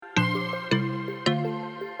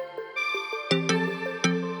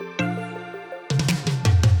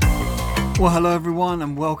Well, hello everyone,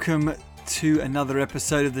 and welcome to another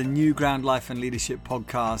episode of the New Ground Life and Leadership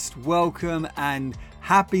Podcast. Welcome and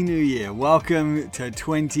Happy New Year. Welcome to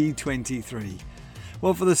 2023.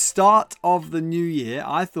 Well, for the start of the new year,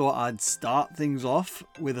 I thought I'd start things off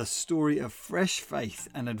with a story of fresh faith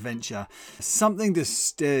and adventure. Something to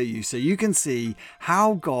stir you so you can see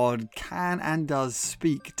how God can and does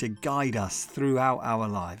speak to guide us throughout our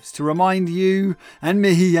lives. To remind you and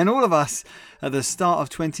me and all of us at the start of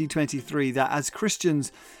 2023 that as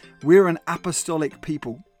Christians, we're an apostolic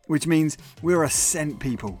people, which means we're a sent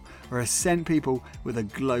people. We're a sent people with a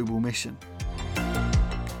global mission.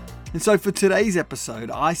 And so for today's episode,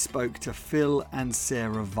 I spoke to Phil and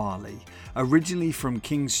Sarah Varley, originally from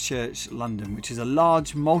King's Church, London, which is a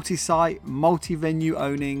large multi-site, multi-venue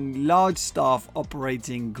owning, large staff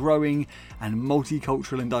operating, growing and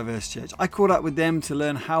multicultural and diverse church. I caught up with them to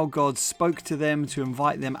learn how God spoke to them to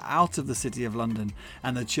invite them out of the city of London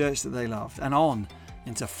and the church that they loved and on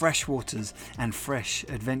into fresh waters and fresh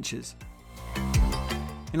adventures.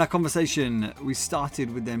 In our conversation, we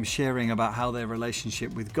started with them sharing about how their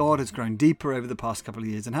relationship with God has grown deeper over the past couple of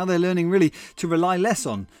years and how they're learning really to rely less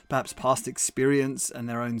on perhaps past experience and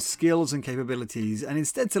their own skills and capabilities and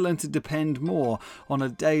instead to learn to depend more on a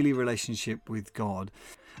daily relationship with God.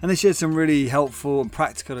 And they shared some really helpful and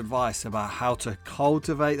practical advice about how to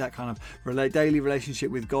cultivate that kind of daily relationship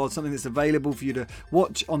with God, something that's available for you to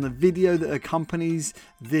watch on the video that accompanies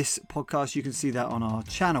this podcast. You can see that on our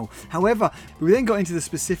channel. However, we then got into the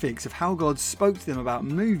specifics of how God spoke to them about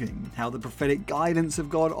moving, how the prophetic guidance of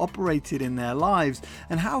God operated in their lives,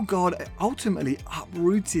 and how God ultimately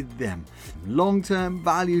uprooted them. Long-term,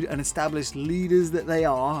 valued and established leaders that they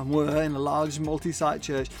are and were in a large multi-site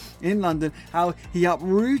church in London, how he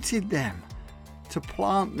uprooted them to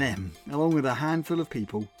plant them along with a handful of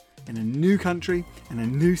people in a new country and a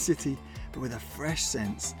new city, but with a fresh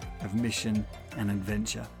sense of mission and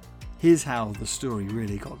adventure. Here's how the story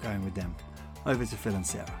really got going with them. Over to Phil and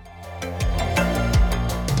Sarah.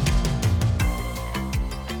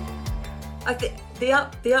 I think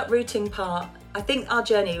the uprooting part, I think our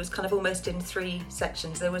journey was kind of almost in three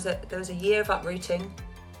sections. There was a year of uprooting.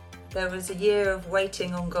 There was a year of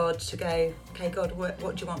waiting on God to go, okay, God, what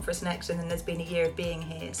do you want for us next? And then there's been a year of being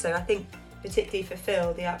here. So I think particularly for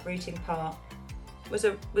Phil, the uprooting part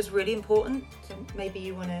was really important. So maybe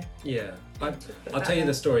you want to... Yeah, I'll tell you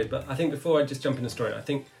the story, but I think before I just jump in the story, I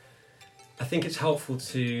think it's helpful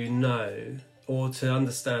to know or to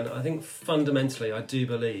understand. I think fundamentally I do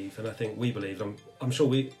believe, and I think we believe, I'm sure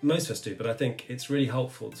most of us do, but I think it's really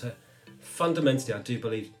helpful to, fundamentally I do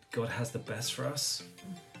believe God has the best for us.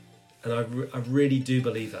 And I really do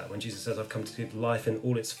believe that when Jesus says, I've come to give life in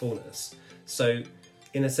all its fullness. So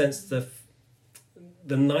in a sense, the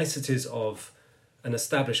niceties of an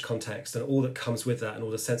established context and all that comes with that and all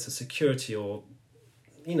the sense of security or,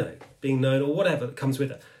 being known or whatever that comes with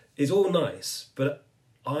it is all nice. But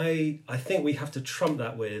I think we have to trump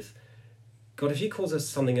that with, God, if he calls us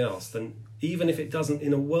something else, then even if it doesn't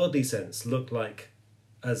in a worldly sense look like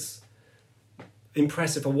as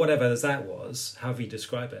impressive or whatever as that was, however you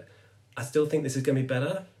describe it, I still think this is going to be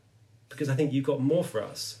better because I think you've got more for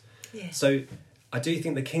us. Yeah. So I do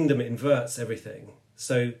think the kingdom inverts everything.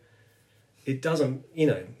 So it doesn't,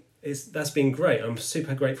 that's been great. I'm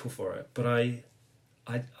super grateful for it. But I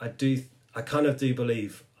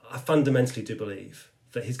fundamentally do believe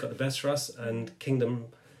that he's got the best for us, and the kingdom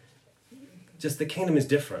is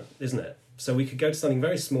different, isn't it? So we could go to something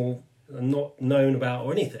very small and not known about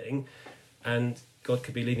or anything, and God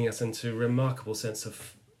could be leading us into a remarkable sense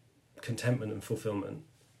of contentment and fulfillment.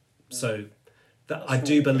 So that I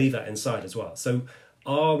do believe that inside as well. So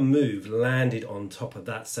our move landed on top of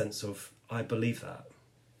that sense of I believe that.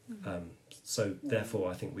 So therefore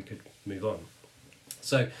I think we could move on.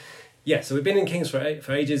 So we've been in Kings for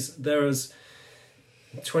ages. There was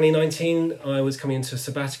 2019, I was coming into a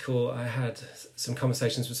sabbatical. I had some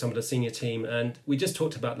conversations with some of the senior team, and we just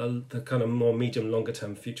talked about the kind of more medium, longer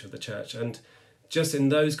term future of the church. And just in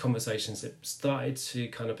those conversations, it started to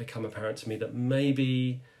kind of become apparent to me that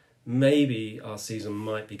maybe our season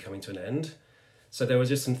might be coming to an end. So there were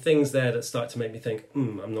just some things there that started to make me think,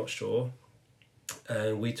 I'm not sure.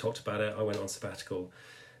 And we talked about it. I went on sabbatical.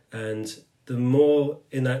 And the more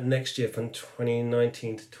in that next year, from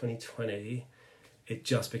 2019 to 2020, it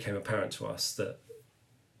just became apparent to us that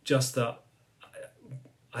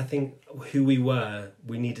I think who we were,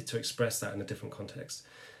 we needed to express that in a different context.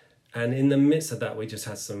 And in the midst of that, we just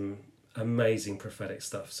had some amazing prophetic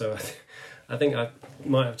stuff. So I think I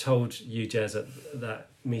might have told you, Jez, at that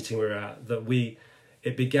meeting we were at, that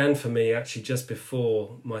it began for me actually just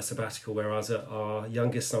before my sabbatical, where I was at our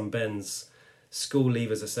youngest son Ben's school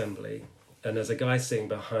leavers assembly. and there's a guy sitting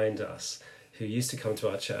behind us who used to come to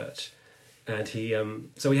our church, and he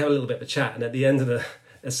so we have a little bit of a chat, and at the end of the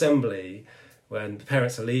assembly, when the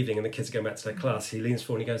parents are leaving and the kids are going back to their class, he leans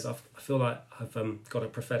forward and he goes, I feel like I've got a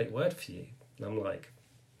prophetic word for you. And I'm like,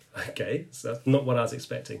 okay, so that's not what I was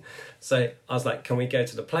expecting. So I was like, can we go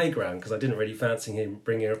to the playground? Because I didn't really fancy him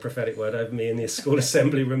bringing a prophetic word over me in the school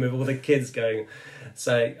assembly room with all the kids going.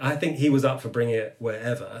 So I think he was up for bringing it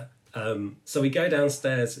wherever. So we go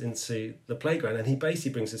downstairs into the playground, and he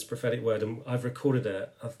basically brings this prophetic word, and I've recorded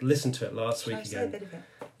it. I've listened to it last week again. Say a bit of it?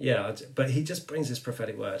 Yeah, but he just brings this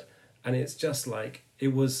prophetic word, and it's just like,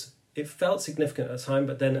 it felt significant at the time,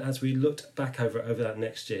 but then as we looked back over that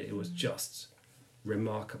next year, it was just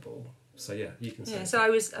remarkable. So yeah, you can say. Yeah, so I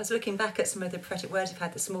was looking back at some of the prophetic words I've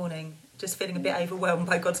had this morning, just feeling a bit overwhelmed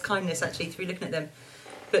by God's kindness actually through looking at them.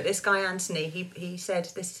 But this guy Anthony, he said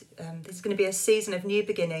this is going to be a season of new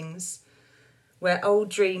beginnings, where old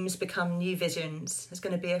dreams become new visions. There's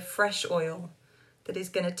going to be a fresh oil that is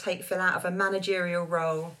going to take Phil out of a managerial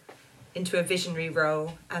role into a visionary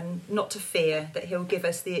role, and not to fear that he'll give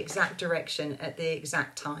us the exact direction at the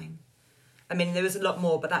exact time. I mean, there was a lot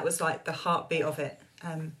more, but that was like the heartbeat of it.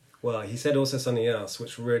 Well, he said also something else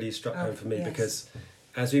which really struck home for me, yes. Because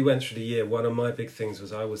as we went through the year, one of my big things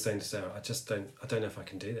was I was saying to Sarah, I don't know if I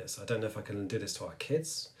can do this. I don't know if I can do this to our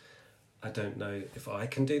kids. I don't know if I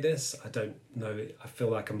can do this. I don't know. I feel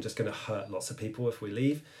like I'm just going to hurt lots of people if we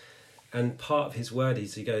leave. And part of his word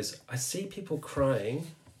is, he goes, I see people crying.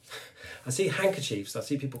 I see handkerchiefs. I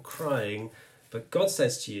see people crying. But God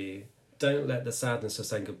says to you, don't let the sadness of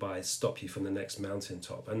saying goodbye stop you from the next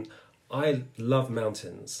mountaintop. And I love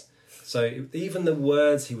mountains. So even the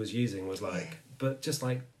words he was using was like, but just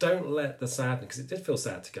like, don't let the sadness, because it did feel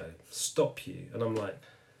sad to go, stop you. And I'm like,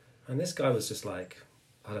 and this guy was just like,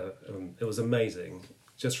 it was amazing,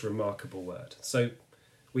 just remarkable word. So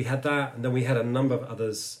we had that, and then we had a number of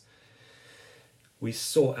others. We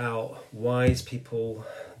sought out wise people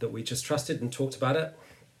that we just trusted and talked about it.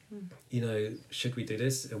 You know, should we do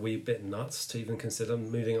this? Are we a bit nuts to even consider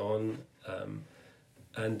moving on?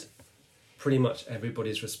 And pretty much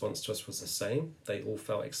everybody's response to us was the same. They all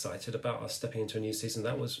felt excited about us stepping into a new season.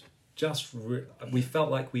 That was just, we felt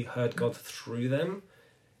like we heard God through them.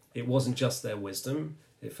 It wasn't just their wisdom.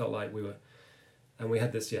 It felt like we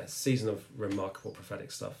had this, season of remarkable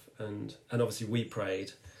prophetic stuff. And obviously we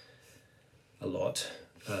prayed a lot.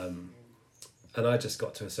 And I just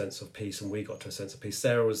got to a sense of peace, and we got to a sense of peace.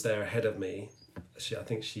 Sarah was there ahead of me. I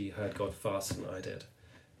think she heard God faster than I did.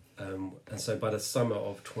 And so by the summer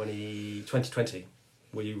of 2020,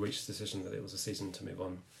 we reached the decision that it was a season to move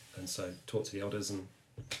on. And so talked to the elders and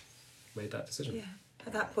made that decision. Yeah,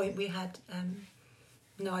 at that point we had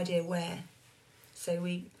no idea where. So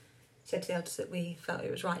we said to the elders that we felt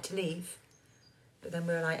it was right to leave. But then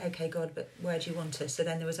we were like, okay, God, but where do you want us? So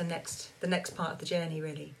then there was the next part of the journey,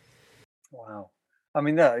 really. Wow. I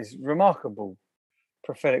mean, that is remarkable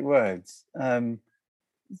prophetic words.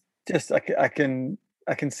 Just I can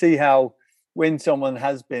see how when someone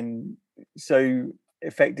has been so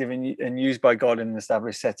effective and used by God in an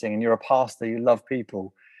established setting, and you're a pastor, you love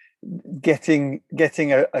people, getting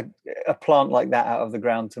a plant like that out of the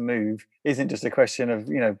ground to move isn't just a question of,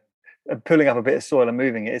 you know, pulling up a bit of soil and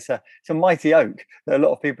moving it. It's a mighty oak that a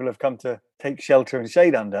lot of people have come to take shelter and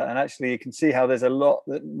shade under. And actually you can see how there's a lot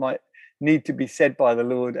that might need to be said by the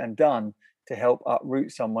Lord and done to help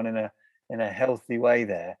uproot someone in a healthy way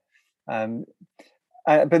there.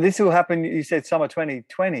 But this all happened, you said summer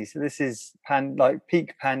 2020, so this is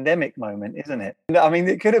peak pandemic moment, isn't it? I mean,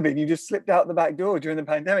 it could have been you just slipped out the back door during the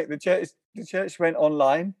pandemic. The church went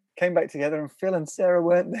online, came back together, and Phil and Sarah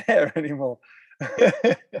weren't there anymore.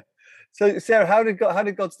 So Sarah, how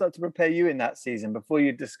did God start to prepare you in that season before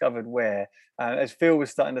you discovered where? As Phil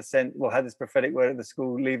was starting to had this prophetic word at the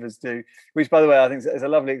school leavers do, which, by the way, I think is a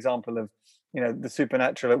lovely example of, you know, the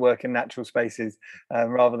supernatural at work in natural spaces,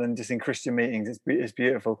 rather than just in Christian meetings. It's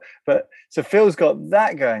beautiful. But so Phil's got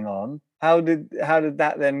that going on. How did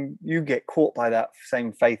that then you get caught by that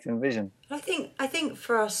same faith and vision? I think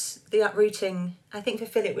for us, the uprooting, I think for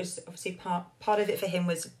Phil it was obviously part of it for him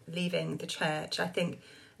was leaving the church. I think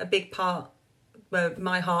a big part where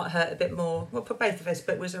my heart hurt a bit more, well, for both of us,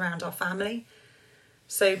 but was around our family.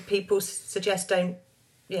 So people suggest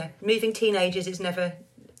moving teenagers is never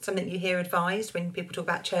something you hear advised when people talk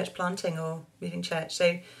about church planting or moving church.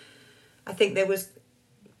 So I think there was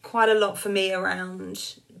quite a lot for me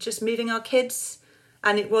around just moving our kids.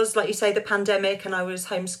 And it was, like you say, the pandemic, and I was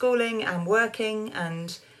homeschooling and working.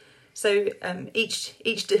 And so each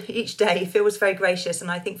day Phil was very gracious.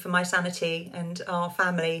 And I think for my sanity and our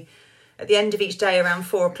family, at the end of each day around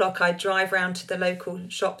 4 o'clock, I'd drive round to the local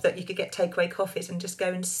shop that you could get takeaway coffees and just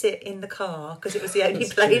go and sit in the car because it was the only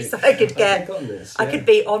place I could get. I could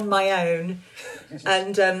be on my own,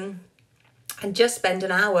 and just spend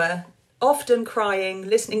an hour, often crying,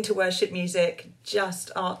 listening to worship music,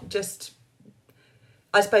 just I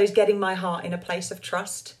suppose getting my heart in a place of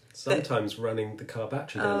trust. Sometimes running the car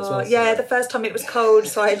battery down as well. Yeah, the first time it was cold,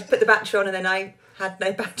 so I put the battery on and then I had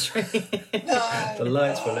no battery. The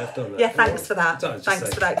lights were left on. Yeah, thanks for that.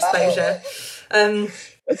 Thanks for that exposure.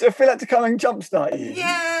 So I feel like to come and jumpstart you.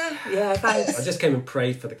 Yeah, thanks. I just came and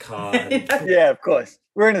prayed for the car. And yeah, of course.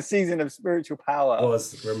 We're in a season of spiritual power. It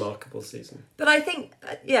was a remarkable season. But I think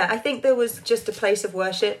there was just a place of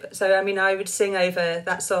worship. So, I mean, I would sing over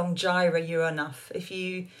that song, Jireh, You Are Enough. If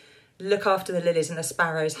you look after the lilies and the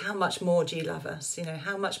sparrows, how much more do you love us? You know,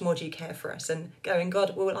 how much more do you care for us? And going,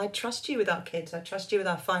 God, well, I trust you with our kids. I trust you with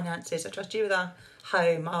our finances. I trust you with our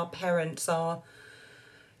home, our parents,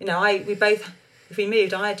 we both, if we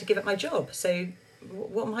moved, I had to give up my job. So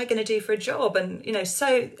what am I going to do for a job? And,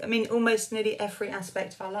 almost nearly every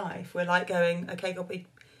aspect of our life, we're like going, okay, God,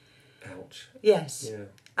 Ouch. Yes. Yeah.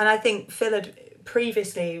 And I think Phil had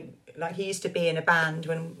previously, like he used to be in a band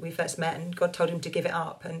when we first met and God told him to give it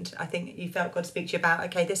up. And I think you felt God speak to you about,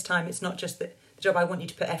 okay, this time it's not just the job, I want you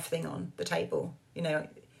to put everything on the table.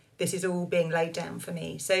 This is all being laid down for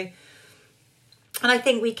me. So, and I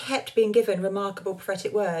think we kept being given remarkable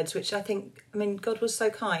prophetic words, which God was so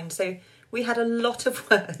kind. So we had a lot of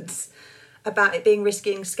words about it being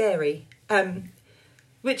risky and scary,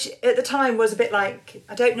 which at the time was a bit like,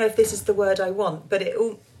 I don't know if this is the word I want, but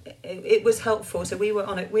it was helpful. So we were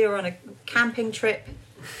on a camping trip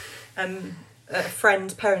at a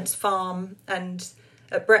friend's parents' farm, and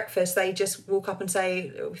at breakfast they just walk up and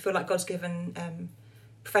say, we feel like God's given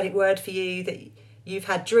prophetic word for you, that you've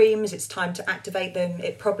had dreams, it's time to activate them.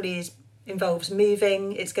 It probably involves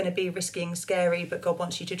moving, it's going to be risky and scary, but God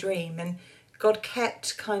wants you to dream. And God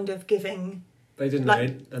kept kind of giving. They didn't know,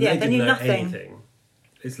 and they didn't know anything.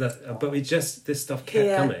 It's but this stuff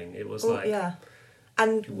kept coming. It was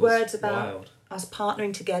and words about us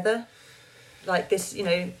partnering together, like this.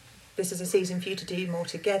 This is a season for you to do more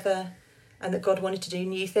together, and that God wanted to do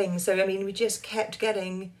new things. So we just kept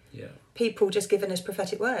getting people just giving us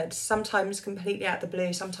prophetic words. Sometimes completely out of the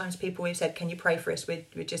blue. Sometimes people we've said, "Can you pray for us?" We're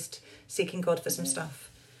just seeking God for some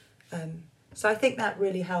stuff. So I think that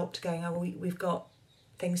really helped. Going, we've got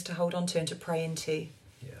things to hold on to and to pray into.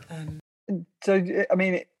 So,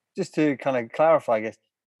 just to kind of clarify, I guess,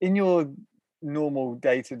 in your normal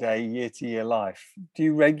day-to-day, year-to-year life, do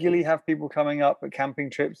you regularly have people coming up at camping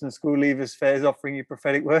trips and school leavers fairs offering you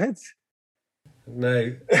prophetic words?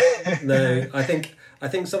 No. I think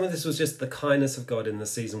some of this was just the kindness of God in the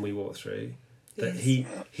season we walked through. That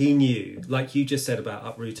he knew, like you just said about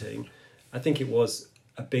uprooting. I think it was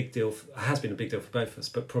a big deal. Has been a big deal for both of us,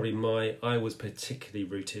 but probably I was particularly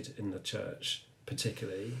rooted in the church.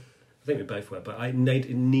 Particularly, I think we both were, but it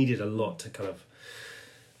needed a lot to kind of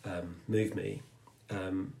move me.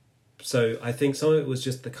 So I think some of it was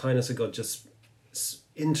just the kindness of God just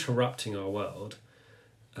interrupting our world.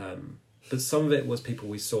 But some of it was people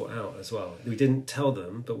we sought out as well. We didn't tell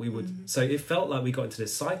them, but we would. Mm-hmm. So it felt like we got into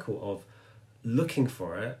this cycle of looking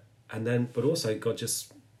for it, but also God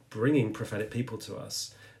just bringing prophetic people to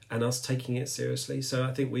us and us taking it seriously. So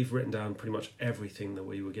I think we've written down pretty much everything that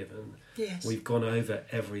we were given. Yes. We've gone over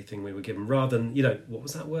everything we were given, rather than, what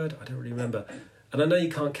was that word? I don't really remember. And I know you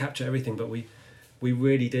can't capture everything, but we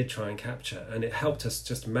really did try and capture, and it helped us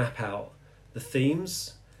just map out the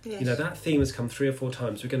themes. Yes. That theme has come 3 or 4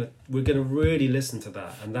 times. We're gonna really listen to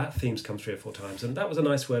that, and that theme's come 3 or 4 times. And that was a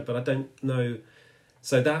nice word, but I don't know.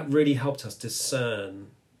 So that really helped us discern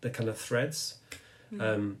the kind of threads.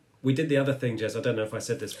 Mm. We did the other thing, Jez, I don't know if I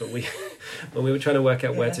said this, but when we were trying to work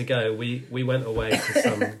out where to go, we went away to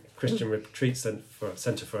some Christian retreat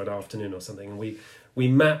centre for an afternoon or something, and we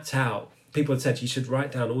mapped out. People had said you should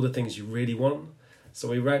write down all the things you really want. So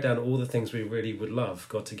we wrote down all the things we really would love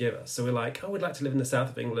God to give us. So we're like, we'd like to live in the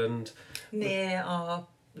south of England. Near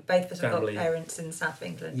both of us have got parents in the south of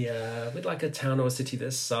England. Yeah, we'd like a town or a city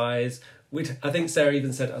this size. I think Sarah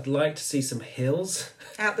even said, I'd like to see some hills.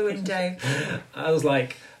 Out the window. I was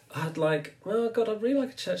like, well, God, I'd really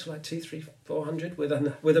like a church of like 200, 300, 400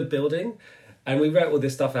 with a building. And we wrote all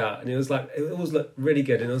this stuff out, and it was like, it always looked really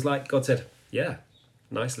good. And it was like, God said, yeah,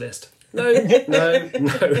 nice list. No.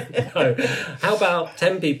 How about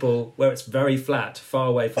 10 people where it's very flat, far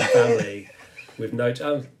away from family, with no...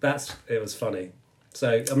 it was funny.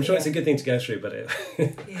 So I'm sure it's a good thing to go through, but it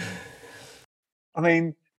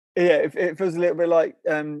feels a little bit like,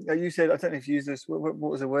 you said, I don't know if you used this, what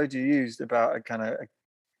was the word you used about a kind of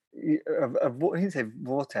what did he say,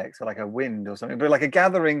 vortex, or like a wind or something, but like a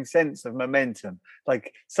gathering sense of momentum,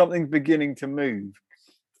 like something's beginning to move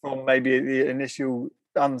from maybe the initial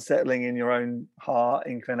unsettling in your own heart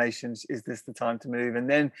inclinations. Is this the time to move? And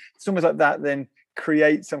then it's almost like that then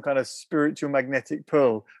create some kind of spiritual magnetic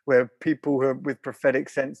pull where people who are with prophetic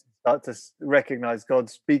sense start to recognize God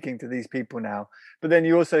speaking to these people now. But then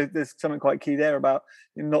you also, there's something quite key there about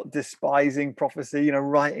not despising prophecy,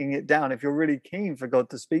 writing it down. If you're really keen for God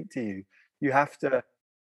to speak to you, you have to,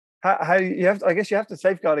 how you have to, I guess you have to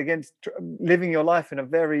safeguard against living your life in a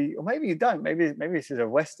very, or maybe you don't, maybe this is a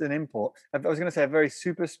Western import. I was going to say a very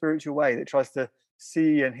super spiritual way that tries to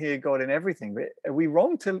see and hear God in everything. But are we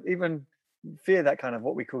wrong to even fear that kind of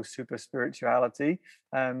what we call super spirituality?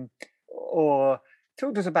 Or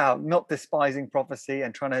talk to us about not despising prophecy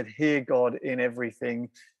and trying to hear God in everything,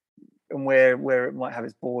 and where it might have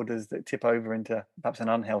its borders that tip over into perhaps an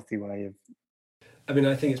unhealthy way of. I mean,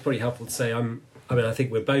 I think it's probably helpful to say I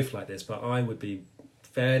think we're both like this, but I would be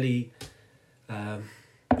fairly, I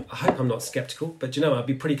hope I'm not skeptical, but I'd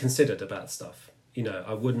be pretty considered about stuff.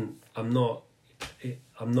 I'm not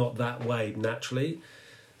that way naturally.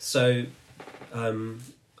 So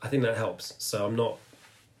I think that helps. So I'm not,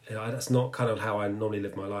 that's not kind of how I normally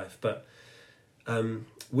live my life. But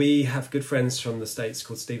we have good friends from the States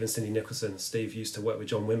called Steve and Cindy Nicholson. Steve used to work with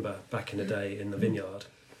John Wimber back in the day in the Vineyard.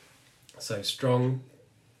 So strong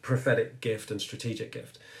prophetic gift and strategic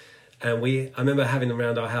gift. And I remember having them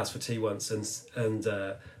around our house for tea once, and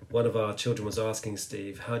one of our children was asking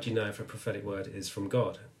Steve, how do you know if a prophetic word is from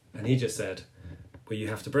God? And he just said, well, you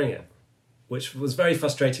have to bring it, which was very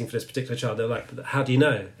frustrating for this particular child. They're like, but how do you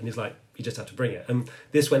know? And he's like, you just have to bring it. And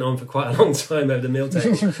this went on for quite a long time over the meal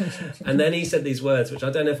table. And then he said these words, which I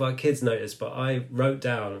don't know if our kids noticed, but I wrote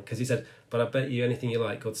down, because he said, but I bet you anything you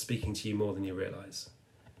like, God's speaking to you more than you realise.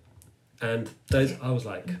 And those, I was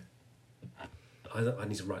like, I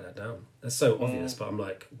need to write that down. That's so obvious, but I'm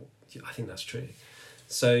like, I think that's true.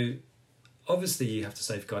 So obviously you have to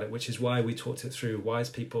safeguard it, which is why we talked it through.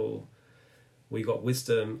 Wise people, we got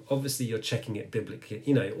wisdom. Obviously you're checking it biblically,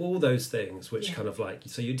 all those things, which kind of like,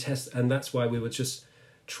 so you test, and that's why we were just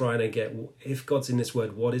trying to get, if God's in this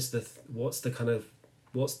word, what's the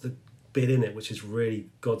bit in it, which is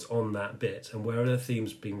really God's on that bit, and where are the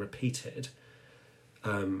themes being repeated?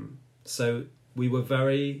 So we were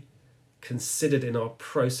very considered in our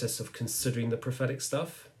process of considering the prophetic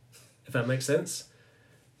stuff, if that makes sense.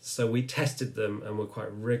 So we tested them and were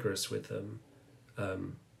quite rigorous with them.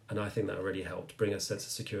 And I think that really helped bring a sense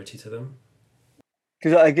of security to them.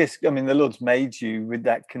 Because I guess, the Lord's made you with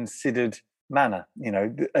that considered manner.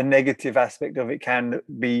 A negative aspect of it can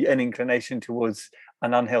be an inclination towards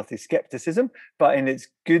an unhealthy skepticism, but in its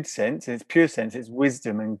good sense, in its pure sense, it's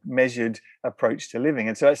wisdom and measured approach to living.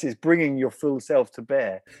 And so actually it's bringing your full self to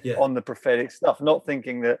bear on the prophetic stuff, not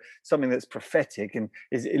thinking that something that's prophetic and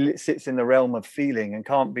it sits in the realm of feeling and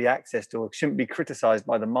can't be accessed or shouldn't be criticized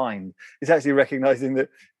by the mind. It's actually recognizing that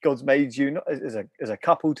God's made you not as a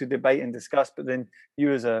couple to debate and discuss, but then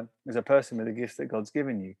you as a person with the gifts that God's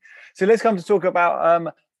given you. So let's come to talk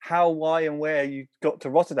about how, why, and where you got to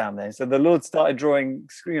Rotterdam then. So the Lord started drawing,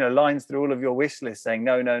 lines through all of your wish list, saying,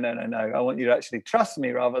 no, I want you to actually trust me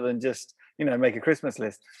rather than just, make a Christmas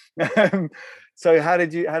list. So how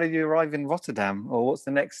did you arrive in Rotterdam, or what's the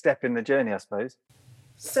next step in the journey, I suppose?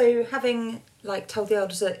 So having told the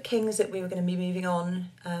elders at King's that we were going to be moving on,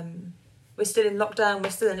 we're still in lockdown, we're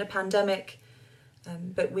still in a pandemic,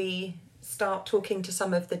 but we start talking to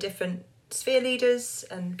some of the different sphere leaders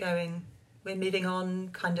and going, we're moving on,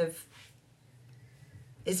 kind of,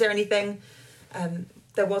 is there anything?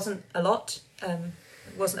 There wasn't a lot.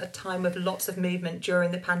 It wasn't a time of lots of movement during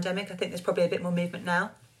the pandemic. I think there's probably a bit more movement now.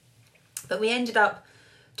 But we ended up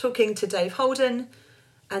talking to Dave Holden,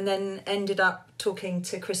 and then ended up talking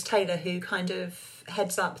to Chris Taylor, who kind of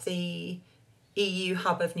heads up the EU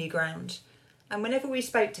hub of New Ground. And whenever we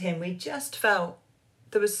spoke to him, we just felt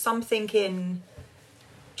there was something in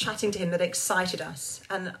chatting to him that excited us.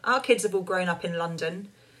 And our kids have all grown up in London,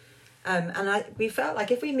 and we felt like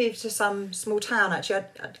if we moved to some small town, actually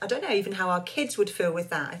I don't know even how our kids would feel with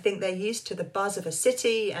that. I think they're used to the buzz of a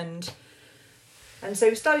city, and so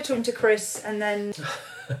we started talking to Chris, and then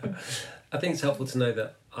I think it's helpful to know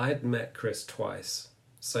that I had met Chris twice,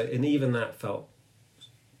 and even that felt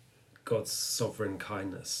God's sovereign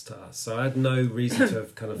kindness to us. So I had no reason to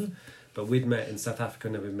have kind of but we'd met in South Africa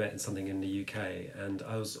and then we'd met in something in the UK, and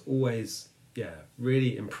I was always,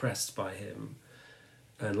 really impressed by him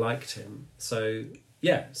and liked him. So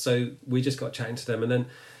we just got chatting to them, and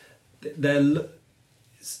then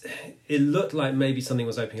it looked like maybe something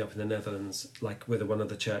was opening up in the Netherlands, like with one of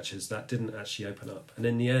the churches that didn't actually open up. And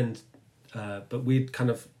in the end, but we'd kind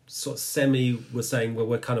of sort of were saying, well,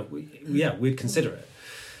 we'd consider it.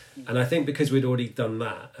 And I think because we'd already done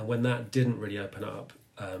that, and when that didn't really open up,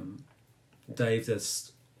 Dave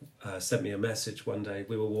just sent me a message one day.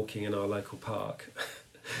 We were walking in our local park.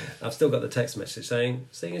 I've still got the text message saying,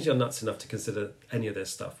 seeing as you're nuts enough to consider any of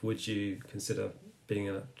this stuff, would you consider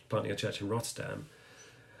planting a church in Rotterdam?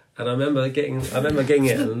 And I remember getting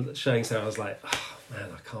it and showing Sarah. I was like, oh man,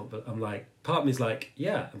 I can't. I'm like, part of me's like,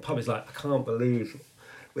 yeah, and part of me's like, I can't believe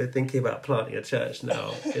we're thinking about planting a church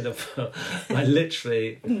now. I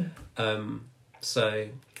literally. So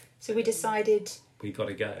we decided we got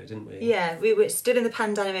to go, didn't we? Yeah, we were still in the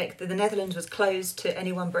pandemic. The Netherlands was closed to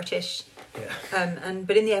anyone British. Yeah.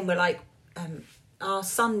 But in the end, we're like, our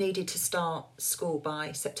son needed to start school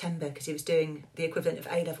by September because he was doing the equivalent of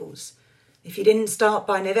A-levels. If you didn't start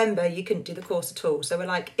by November, you couldn't do the course at all. So we're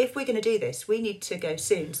like, if we're going to do this, we need to go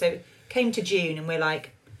soon. So it came to June and we're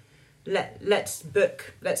like, let's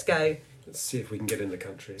book, let's go. Let's see if we can get in the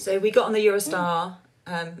country. So we got on the Eurostar,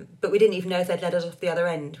 but we didn't even know if they'd let us off the other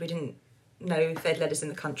end. We didn't know if they'd let us in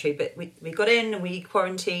the country, but we got in and we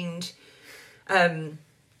quarantined. And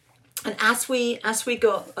as we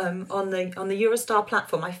got on the Eurostar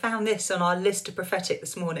platform, I found this on our list of prophetic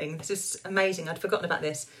this morning. This is amazing. I'd forgotten about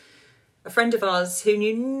this. A friend of ours who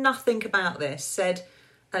knew nothing about this said,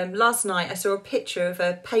 last night I saw a picture of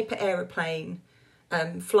a paper aeroplane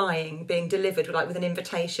flying, being delivered with an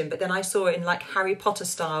invitation, but then I saw it in like Harry Potter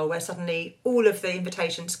style, where suddenly all of the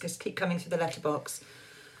invitations just keep coming through the letterbox.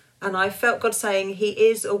 And I felt God saying he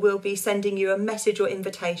is or will be sending you a message or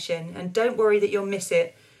invitation, and don't worry that you'll miss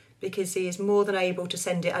it, because he is more than able to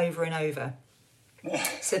send it over and over.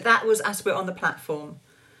 So that was as we're on the platform.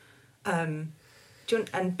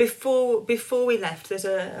 And before we left, there's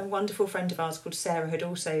a wonderful friend of ours called Sarah who'd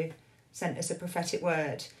also sent us a prophetic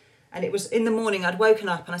word. And it was in the morning, I'd woken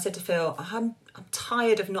up and I said to Phil, I'm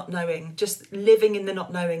tired of not knowing. Just living in the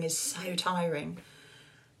not knowing is so tiring.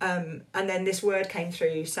 And then this word came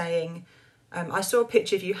through saying, I saw a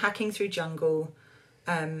picture of you hacking through jungle,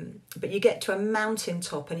 but you get to a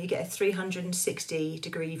mountaintop and you get a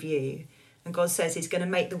 360-degree view. And God says he's going to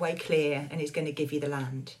make the way clear and he's going to give you the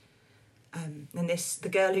land. And the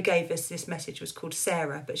girl who gave us this message was called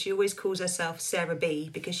Sarah, but she always calls herself Sarah B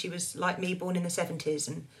because she was like me, born in the 70s,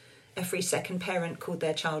 and every second parent called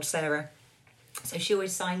their child Sarah. So she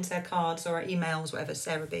always signs her cards or her emails, whatever,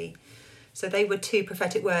 Sarah B. So they were two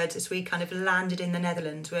prophetic words as we kind of landed in the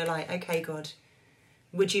Netherlands. We were like, okay, God,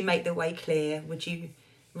 would you make the way clear? Would you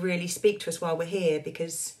really speak to us while we're here?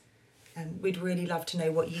 Because we'd really love to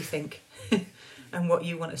know what you think and what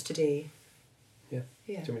you want us to do. Yeah.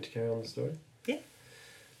 Do you want me to carry on the story? Yeah.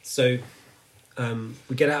 So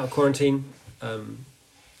we get out of quarantine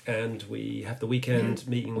and we have the weekend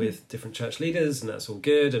meeting with different church leaders, and that's all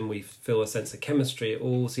good, and we feel a sense of chemistry. It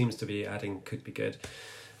all seems to be could be good.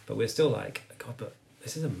 But we're still like, God, but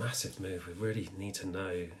this is a massive move. We really need to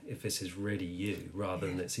know if this is really you, rather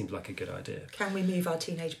than it seems like a good idea. Can we move our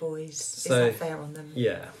teenage boys? Is that fair on them?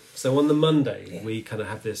 Yeah. So on the Monday, we kind of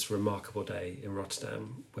have this remarkable day in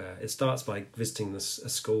Rotterdam where it starts by visiting a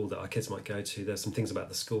school that our kids might go to. There's some things about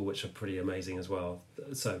the school which are pretty amazing as well.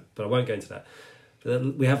 So, but I won't go into that.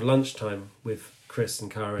 But we have lunchtime with Chris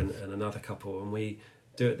and Karen and another couple, and we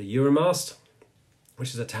do it at the Euromast, which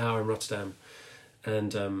is a tower in Rotterdam.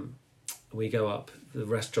 And we go up. The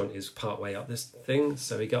restaurant is part way up this thing,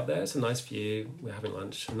 so we got there. It's a nice view. We're having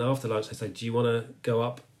lunch, and after lunch they say, do you want to go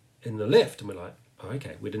up in the lift? And we're like, oh,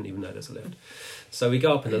 okay, we didn't even know there's a lift. So we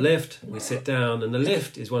go up in the lift, we sit down, and the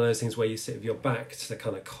lift is one of those things where you sit with your back to the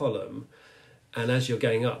kind of column, and as you're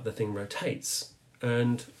going up the thing rotates,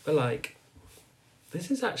 and we're like, this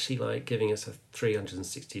is actually like giving us a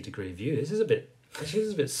 360-degree view. This is a bit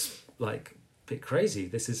crazy.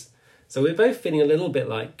 So we're both feeling a little bit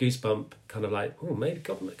like goosebump, kind of like, oh, maybe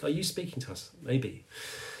God, are you speaking to us? Maybe.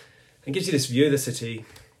 And gives you this view of the city.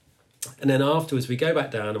 And then afterwards we go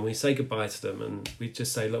back down and we say goodbye to them, and we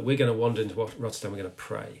just say, look, we're going to wander into Rotterdam, we're going to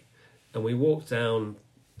pray. And we walk down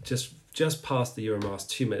just past the Euromast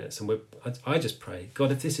 2 minutes, and I just pray,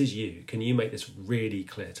 God, if this is you, can you make this really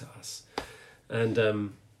clear to us?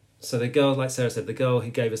 And so the girl, like Sarah said, the girl who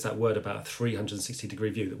gave us that word about a 360-degree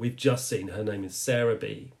view that we've just seen, her name is Sarah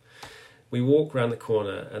B. We walk around the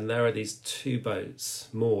corner and there are these two boats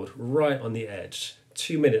moored right on the edge,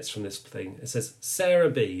 2 minutes from this thing. It says Sarah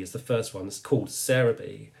B is the first one. It's called Sarah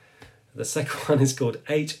B. The second one is called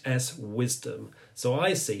HS Wisdom. So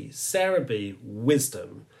I see Sarah B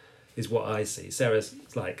Wisdom is what I see. Sarah's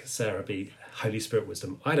like Sarah B Holy Spirit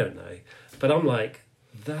Wisdom. I don't know. But I'm like,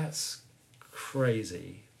 That's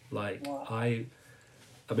crazy. Like, Wow.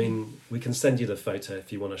 I mean, we can send you the photo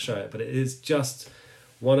if you want to show it, but it is just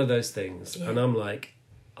one of those things. Yeah. And I'm like,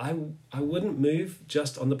 I wouldn't move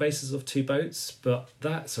just on the basis of 2 boats, but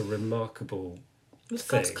that's a remarkable It was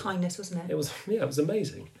thing. God's kindness, wasn't it? It was, yeah, it was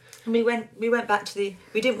amazing. And we went back to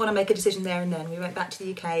we didn't want to make a decision there and then. We went back to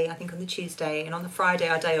the UK, I think on the Tuesday, and on the Friday,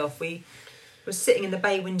 our day off, we were sitting in the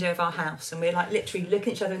bay window of our house, and we were like literally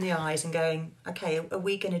looking each other in the eyes and going, okay, are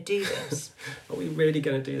we going to do this? Are we really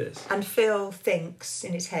going to do this? And Phil thinks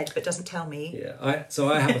in his head, but doesn't tell me. Yeah,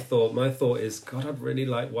 so I have a thought. My thought is, God, I'd really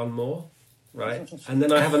like one more, right? And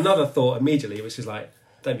then I have another thought immediately, which is like,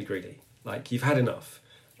 don't be greedy. Like, you've had enough.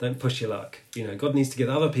 Don't push your luck. You know, God needs to give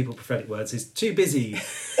other people prophetic words. He's too busy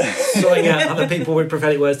sorting out other people with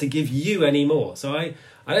prophetic words to give you any more. So I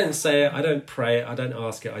don't say it, I don't pray it, I don't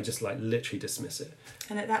ask it. I just like literally dismiss it.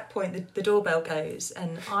 And at that point, the doorbell goes,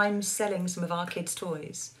 and I'm selling some of our kids'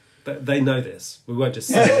 toys. But they know this. We won't just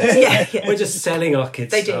sell it. Yeah. We're just selling our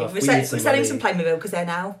kids They do. stuff. We're, We we're need some selling money. some Playmobil because they're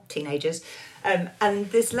now teenagers. And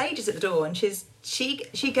this lady's at the door, and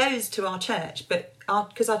she goes to our church, but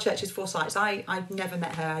because our church is Forsyths, I've never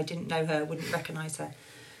met her, I didn't know her, wouldn't recognise her.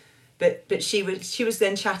 But she was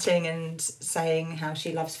then chatting and saying how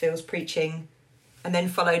she loves Phil's preaching, and then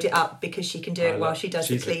followed it up because she can do it while she does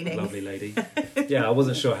the cleaning. She's a lovely lady. Yeah, I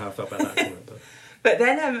wasn't sure how I felt about that comment, but But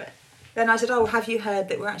then I said, oh, have you heard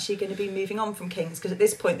that we're actually going to be moving on from Kings? Because at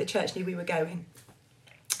this point the church knew we were going.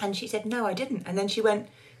 And she said, no, I didn't. And then she went,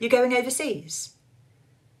 you're going overseas?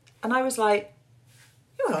 And I was like,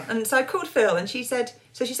 what? And so I called Phil, and she said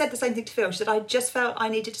the same thing to Phil. She said, I just felt I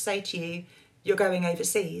needed to say to you, you're going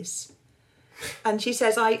overseas. And she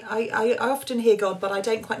says, I often hear God, but I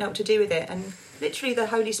don't quite know what to do with it. And literally the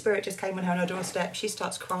Holy Spirit just came on her doorstep. She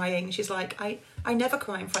starts crying. She's like, I never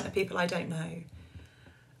cry in front of people I don't know.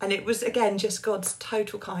 And it was, again, just God's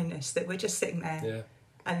total kindness that we're just sitting there. yeah.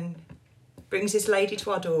 And brings this lady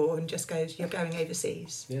to our door and just goes, you're going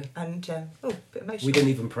overseas. Yeah. And, a bit emotional. We didn't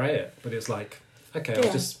even pray it, but it's like, okay,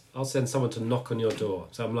 Yeah. I'll send someone to knock on your door.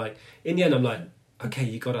 So I'm like, in the end, I'm like, okay,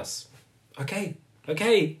 you got us. Okay,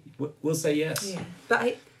 we'll say yes. Yeah.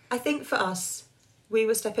 But I think for us, we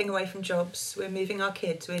were stepping away from jobs. We're moving our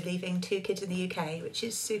kids. We're leaving 2 kids in the UK, which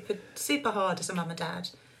is super, super hard as a mum and dad.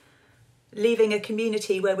 Leaving a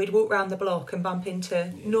community where we'd walk round the block and bump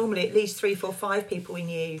into normally at least 3, 4, 5 people we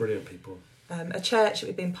knew. Brilliant people. A church that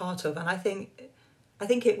we'd been part of, and I think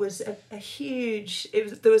it was a huge.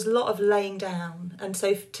 There was a lot of laying down, and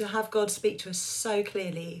so to have God speak to us so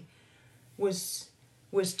clearly was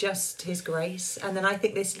just His grace. And then I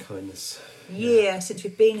think this Kindness. year since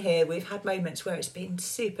we've been here, we've had moments where it's been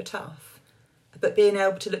super tough, but being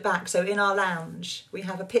able to look back. So in our lounge, we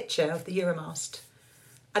have a picture of the Euromast.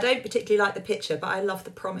 I don't particularly like the picture, but I love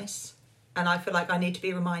the promise, and I feel like I need to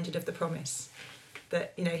be reminded of the promise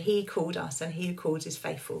that, you know, He called us, and He who calls is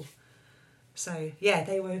faithful. So yeah,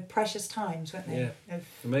 they were precious times, weren't they? Yeah. Of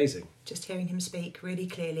Amazing. just hearing Him speak really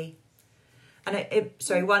clearly. And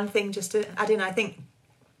sorry, one thing just to add in, I think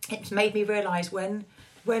it's made me realise when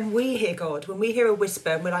we hear God, when we hear a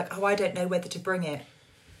whisper and we're like, oh, I don't know whether to bring it.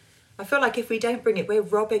 I feel like if we don't bring it, we're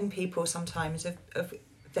robbing people sometimes of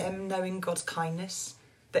them knowing God's kindness,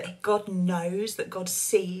 that God knows, that God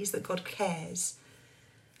sees, that God cares.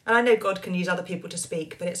 And I know God can use other people to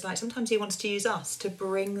speak, but it's like sometimes He wants to use us to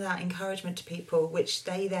bring that encouragement to people, which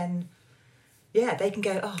they then, they can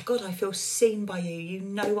go, oh God, I feel seen by you. You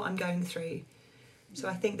know what I'm going through. So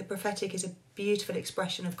I think the prophetic is a beautiful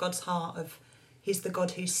expression of God's heart, of He's the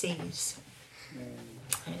God who sees.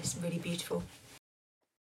 And it's really beautiful.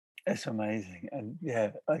 It's amazing. And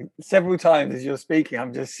several times as you're speaking,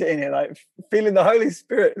 I'm just sitting here like feeling the Holy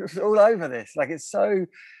Spirit all over this. Like, it's so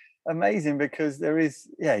amazing because there is,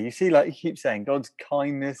 you see, like you keep saying, God's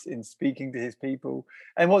kindness in speaking to His people.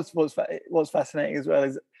 And what's fascinating as well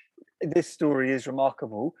is this story is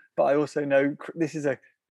remarkable, but I also know this is a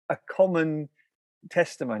common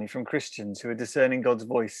testimony from Christians who are discerning God's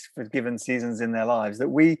voice for given seasons in their lives, that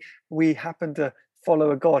we happen to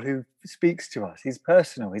follow a God who speaks to us. He's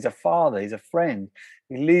personal. He's a father. He's a friend.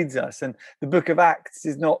 He leads us. And the book of Acts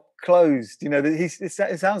is not closed. You know,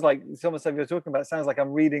 it sounds like some of the stuff you're talking about sounds like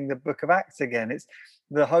I'm reading the book of Acts again. It's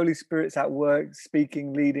the Holy Spirit's at work,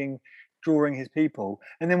 speaking, leading, drawing His people.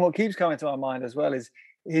 And then what keeps coming to my mind as well is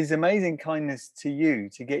His amazing kindness to you,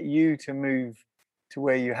 to get you to move to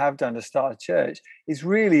where you have done, to start a church, is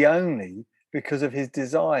really only because of His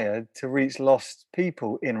desire to reach lost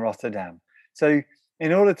people in Rotterdam. So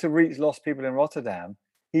in order to reach lost people in Rotterdam,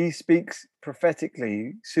 He speaks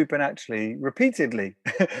prophetically, supernaturally, repeatedly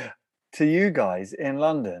to you guys in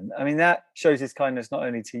London. I mean, that shows his kindness not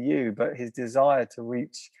only to you, but his desire to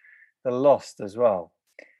reach the lost as well,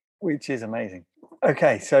 which is amazing.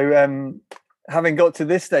 Okay, so having got to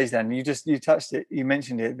this stage, then you touched it, you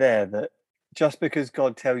mentioned it there, that just because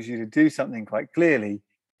God tells you to do something quite clearly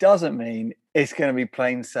doesn't mean it's going to be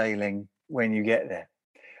plain sailing when you get there.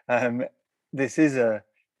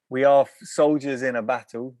 We are soldiers in a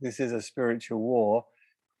battle. This is a spiritual war.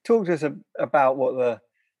 Talk to us about what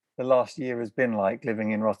the last year has been like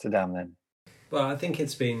living in Rotterdam then. Well, I think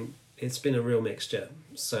it's been a real mixture.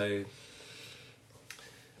 So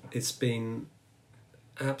it's been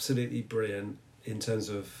absolutely brilliant in terms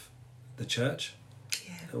of the church.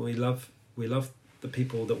 Yeah. We love the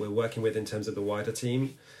people that we're working with in terms of the wider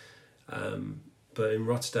team. But in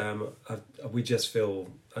Rotterdam, we just feel,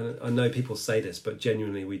 and I know people say this, but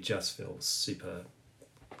genuinely we just feel super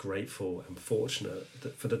grateful and fortunate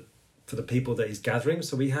for the people that he's gathering.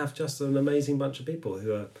 So we have just an amazing bunch of people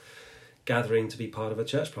who are gathering to be part of a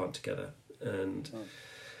church plant together. And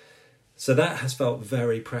so that has felt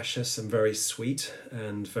very precious and very sweet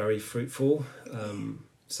and very fruitful.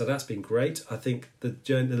 So that's been great. I think the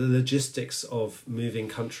logistics of moving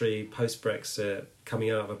country post-Brexit, coming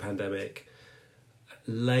out of a pandemic,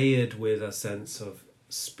 layered with a sense of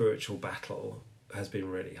spiritual battle, has been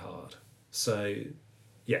really hard. So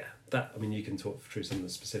yeah, you can talk through some of the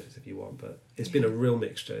specifics if you want, but it's been a real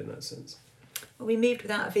mixture in that sense. Well, we moved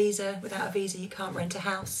without a visa. Without a visa, you can't rent a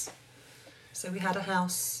house. So we had a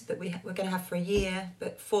house that we were going to have for a year,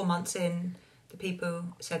 but 4 months in, the people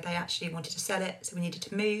said they actually wanted to sell it, so we needed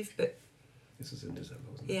to move. But this was in December,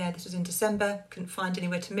 wasn't it? Yeah, this was in December. Couldn't find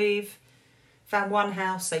anywhere to move. Found one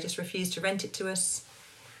house, they just refused to rent it to us.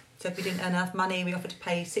 So if we didn't earn enough money, we offered to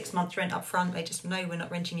pay 6 months rent up front. They just, no, we're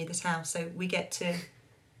not renting you this house. So we get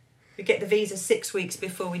the visa 6 weeks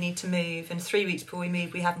before we need to move, and 3 weeks before we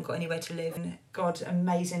move, we haven't got anywhere to live. And God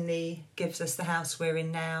amazingly gives us the house we're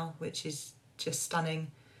in now, which is just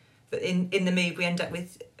stunning. But in the move, we end up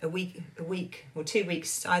with a week or 2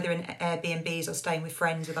 weeks, either in Airbnbs or staying with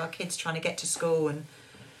friends with our kids trying to get to school. And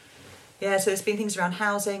yeah, so there's been things around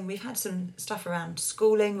housing. We've had some stuff around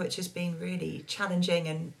schooling, which has been really challenging.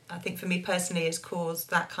 And I think for me personally, has caused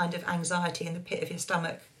that kind of anxiety in the pit of your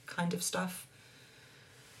stomach kind of stuff.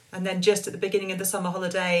 And then just at the beginning of the summer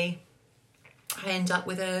holiday, I end up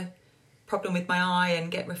with a problem with my eye and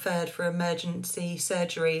get referred for emergency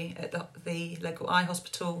surgery at the local eye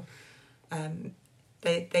hospital.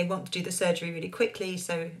 They want to do the surgery really quickly,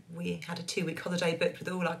 so we had a 2-week holiday booked with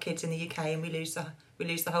all our kids in the UK, and we lose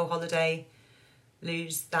the whole holiday,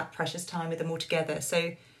 lose that precious time with them all together.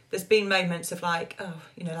 So there's been moments of like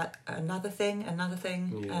another thing,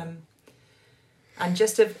 yeah. And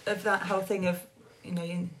just of that whole thing of,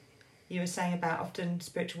 you were saying about often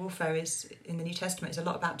spiritual warfare is in the New Testament is a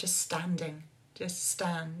lot about just standing, just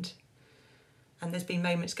stand. And there's been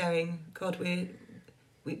moments going, God, we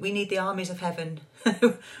need the armies of heaven.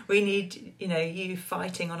 We need, you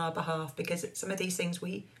fighting on our behalf, because some of these things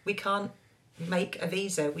we can't make a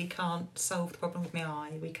visa. We can't solve the problem with my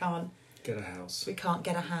eye. We can't get a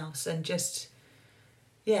house. And just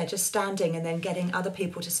standing, and then getting other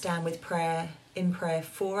people to stand with in prayer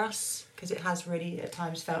for us, because it has really at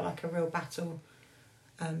times felt like a real battle.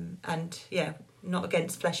 And yeah, not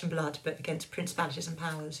against flesh and blood, but against principalities and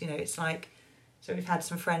powers. It's like, so we've had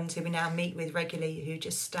some friends who we now meet with regularly who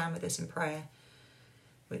just stand with us in prayer,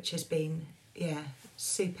 which has been,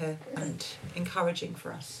 super and encouraging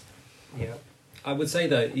for us. Yeah. I would say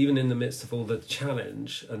though, even in the midst of all the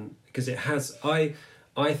challenge, and because it has, I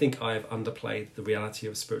think I've underplayed the reality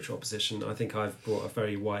of spiritual opposition. I think I've brought a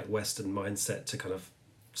very white Western mindset to kind of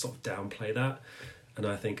sort of downplay that. And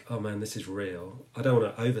I think, oh man, this is real. I don't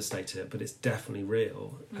want to overstate it, but it's definitely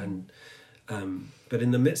real. And but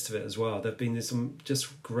in the midst of it as well, there've been some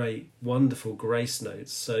just great, wonderful grace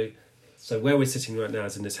notes. So where we're sitting right now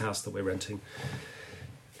is in this house that we're renting.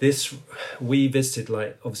 We visited,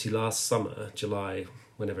 like, obviously last summer, July,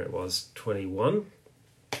 whenever it was, 21.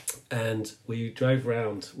 And we drove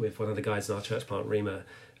around with one of the guys in our church plant, Rima,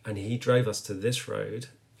 and he drove us to this road.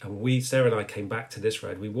 And Sarah and I came back to this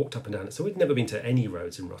road. We walked up and down it. So we'd never been to any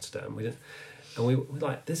roads in Rotterdam. And we were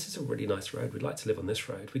like, this is a really nice road. We'd like to live on this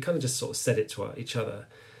road. We kind of just sort of said it to each other.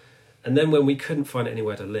 And then when we couldn't find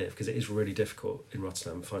anywhere to live, because it is really difficult in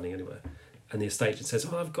Rotterdam finding anywhere, and the estate agent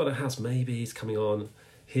says, I've got a house, maybe he's coming on.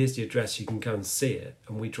 Here's the address, you can go and see it.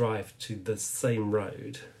 And we drive to the same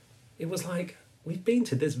road. It was like, we've been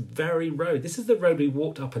to this very road. This is the road we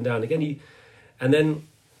walked up and down again. And then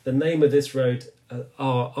the name of this road,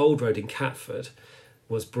 our old road in Catford,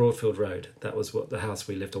 was Broadfield Road. That was what the house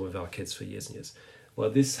we lived on with our kids for years and years. Well,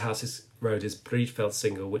 this road is Breedfeld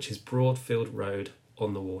Single, which is Broadfield Road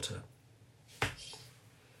on the water.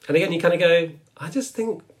 And again, you kind of go, I just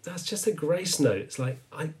think that's just a grace note. It's like,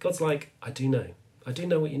 God's like, I do know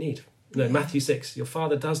what you need. No, Matthew 6, your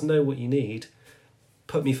Father does know what you need.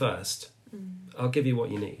 Put me first. I'll give you what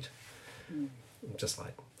you need. Just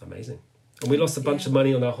like, amazing. And we lost a bunch of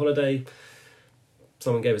money on our holiday.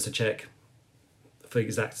 Someone gave us a check for the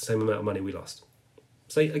exact same amount of money we lost.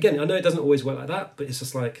 So again, I know it doesn't always work like that, but it's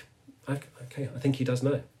just like, okay, I think he does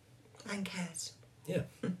know. And cares. Yeah.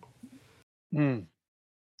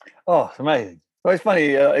 Oh, it's amazing. Well, it's funny,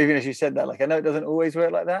 even as you said that, like, I know it doesn't always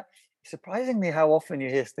work like that. Surprisingly, how often you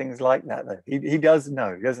hear things like that, though. He does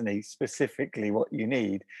know, doesn't he, specifically what you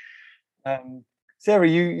need. Sarah,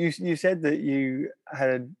 you said that you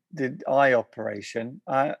did eye operation,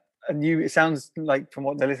 and it sounds like, from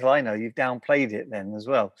what the little I know, you've downplayed it then as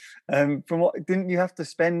well. Didn't you have to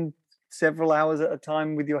spend several hours at a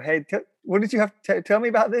time with your head? What did you have to tell me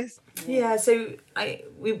about this? Yeah, so I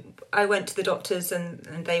went to the doctors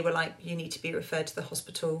and they were like, you need to be referred to the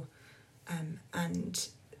hospital, and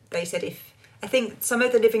they said, I think some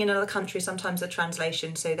of the living in another country, sometimes the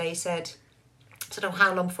translation, so they said, I don't know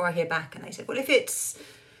how long before I hear back, and they said, well, if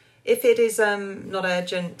it is not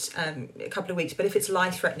urgent, a couple of weeks, but if it's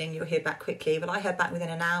life-threatening, you'll hear back quickly. But I heard back within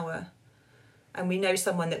an hour. And we know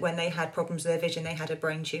someone that when they had problems with their vision, they had a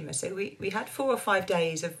brain tumour. So we had 4 or 5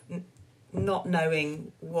 days of not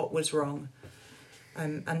knowing what was wrong.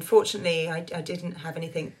 Unfortunately, I didn't have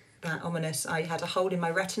anything that ominous. I had a hole in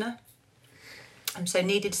my retina, and so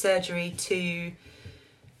needed surgery to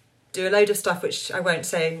do a load of stuff, which I won't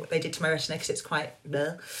say what they did to my retina because it's quite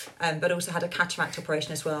bleh. But also had a cataract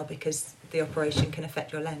operation as well, because the operation can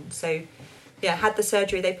affect your lens. So yeah, had the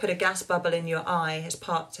surgery. They put a gas bubble in your eye as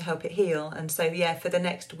part to help it heal. And so, yeah, for the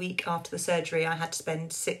next week after the surgery, I had to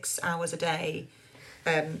spend 6 hours a day,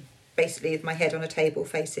 basically with my head on a table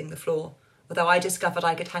facing the floor. Although I discovered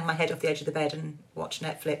I could hang my head off the edge of the bed and watch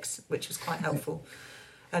Netflix, which was quite helpful.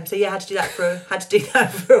 So yeah, I had to do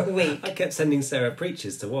that for a week. I kept sending Sarah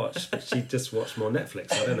Preachers to watch, but she just watched more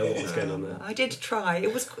Netflix. I don't know what was going on there. I did try.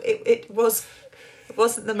 It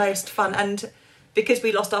wasn't the most fun, and because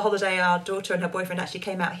we lost our holiday, our daughter and her boyfriend actually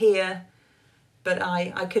came out here, but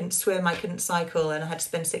I couldn't swim, I couldn't cycle, and I had to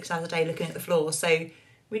spend 6 hours a day looking at the floor. So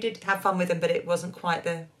we did have fun with them, but it wasn't quite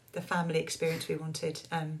the family experience we wanted.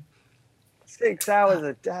 6 hours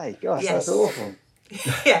a day? Gosh, yes. That's awful.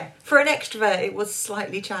 Yeah, for an extrovert, it was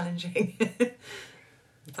slightly challenging.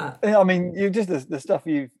 I mean, you just the stuff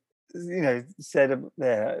you've said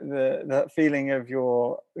there, the feeling of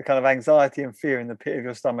the kind of anxiety and fear in the pit of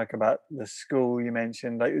your stomach about the school you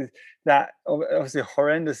mentioned, like that, obviously a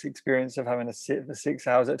horrendous experience of having to sit for 6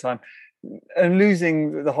 hours at a time and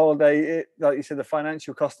losing the holiday. Like you said, the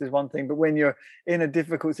financial cost is one thing, but when you're in a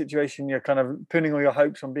difficult situation, you're kind of putting all your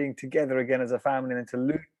hopes on being together again as a family, and then to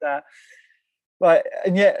lose that. Like,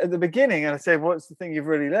 and yet at the beginning, and I said, what's the thing you've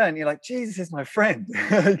really learned? You're like, Jesus is my friend.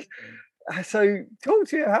 So talk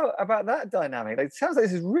to you about that dynamic. Like, it sounds like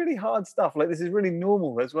this is really hard stuff. Like, this is really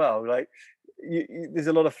normal as well. Like, there's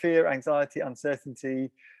a lot of fear, anxiety, uncertainty,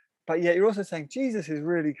 but yet you're also saying Jesus is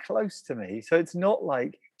really close to me. So it's not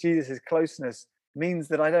like Jesus's closeness means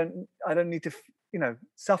that I don't need to,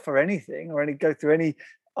 suffer anything or go through any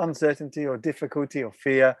uncertainty or difficulty or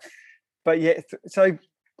fear. But yet, so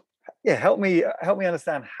yeah, help me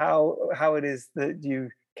understand how it is that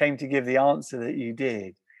you came to give the answer that you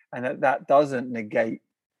did, and that doesn't negate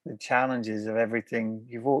the challenges of everything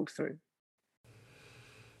you've walked through.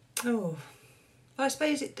 Oh, well, I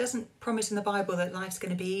suppose it doesn't promise in the Bible that life's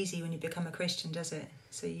going to be easy when you become a Christian, does it?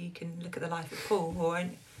 So you can look at the life of Paul, or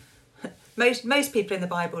most people in the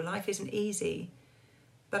Bible, life isn't easy.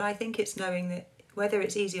 But I think it's knowing that whether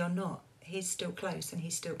it's easy or not, he's still close and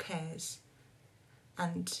he still cares.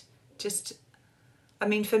 And just, I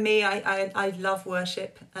mean, for me, I love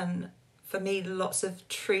worship, and for me, lots of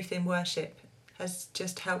truth in worship has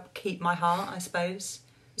just helped keep my heart, I suppose.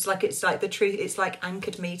 It's like the truth, it's like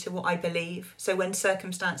anchored me to what I believe. So when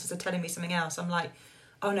circumstances are telling me something else, I'm like,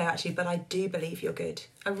 oh no, actually, but I do believe you're good.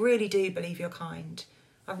 I really do believe you're kind.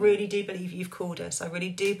 I really do believe you've called us. I really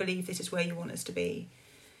do believe this is where you want us to be.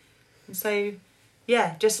 And so,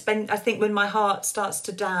 yeah, I think when my heart starts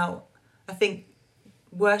to doubt, I think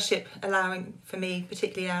worship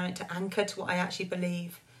particularly allowing it to anchor to what I actually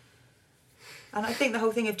believe. And I think the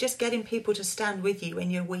whole thing of just getting people to stand with you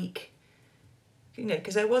when you're weak,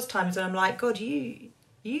 because there was times when I'm like, God, you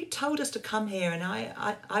told us to come here, and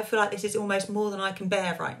I feel like this is almost more than I can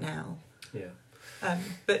bear right now. Yeah.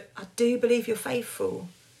 But I do believe you're faithful.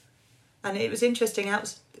 And it was interesting.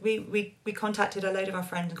 We contacted a load of our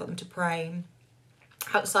friends and got them to pray.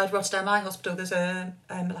 outside Rotterdam Eye Hospital, there's a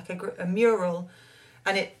mural,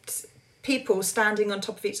 and it's people standing on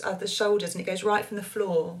top of each other's shoulders, and it goes right from the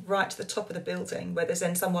floor right to the top of the building, where there's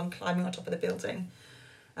then someone climbing on top of the building.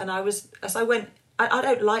 And I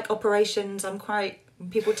don't like operations.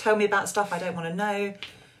 People tell me about stuff I don't want to know.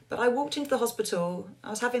 But I walked into the hospital. I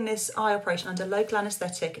was having this eye operation under local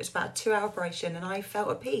anaesthetic. It was about a 2-hour operation, and I felt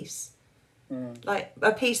a peace. Like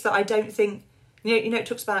a peace that I don't think... it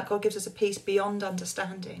talks about God gives us a peace beyond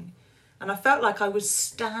understanding. And I felt like I was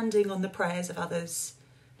standing on the prayers of others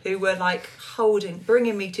who were like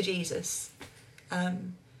bringing me to Jesus.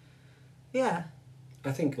 Yeah.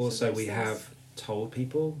 I think also we have told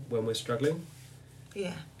people when we're struggling.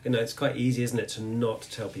 Yeah. It's quite easy, isn't it, to not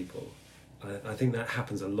tell people. I think that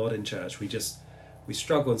happens a lot in church. We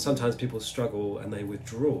struggle, and sometimes people struggle and they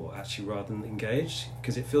withdraw actually rather than engage,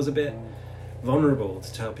 because it feels a bit vulnerable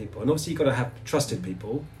to tell people. And obviously you've got to have trusted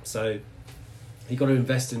people, so you've got to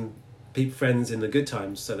invest in friends in the good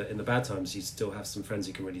times, so that in the bad times you still have some friends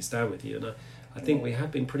who can really stand with you. And I think we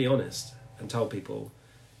have been pretty honest and told people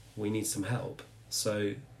we need some help.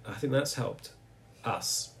 So I think that's helped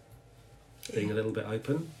us being a little bit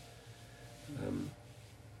open.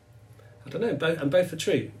 I don't know, both are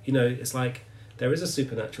true. It's like there is a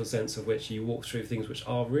supernatural sense of which you walk through things which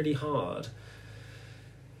are really hard,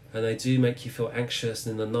 and they do make you feel anxious,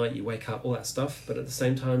 and in the night you wake up, all that stuff, but at the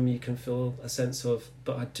same time you can feel a sense of,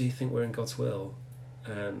 but I do think we're in God's will,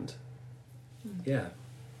 and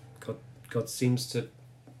God seems to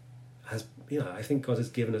I think God has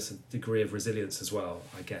given us a degree of resilience as well,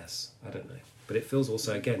 I guess. I don't know, but it feels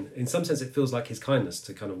also, again, in some sense it feels like his kindness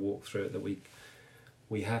to kind of walk through it, that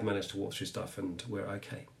we have managed to walk through stuff and we're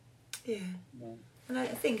okay. Yeah. And I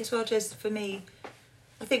think as well, just for me,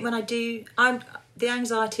 I think when the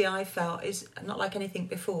anxiety I felt is not like anything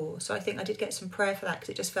before. So I think I did get some prayer for that, because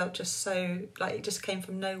it just felt just so, like it just came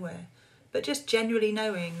from nowhere. But just genuinely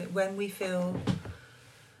knowing that when we feel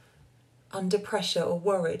under pressure or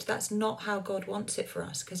worried, that's not how God wants it for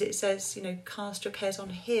us, because it says, cast your cares on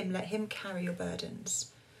him, let him carry your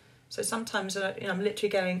burdens. So sometimes I'm literally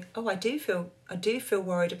going, I do feel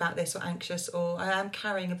worried about this or anxious, or I am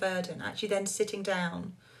carrying a burden. Actually then sitting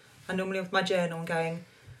down, and normally with my journal, and going,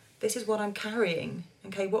 this is what I'm carrying.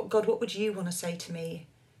 Okay, what would you want to say to me?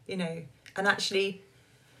 And actually,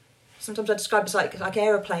 sometimes I describe it as like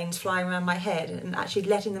aeroplanes flying around my head, and actually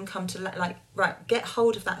letting them come to get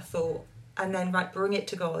hold of that thought, and then bring it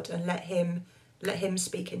to God and let him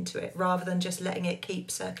speak into it, rather than just letting it keep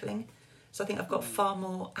circling. So I think I've got far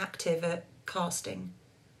more active at casting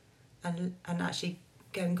and actually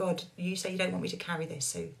going, God, you say you don't want me to carry this,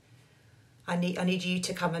 so I need you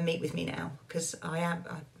to come and meet with me now, because I'm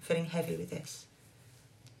feeling heavy with this.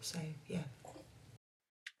 So, yeah.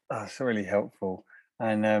 That's really helpful.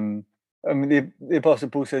 And the Apostle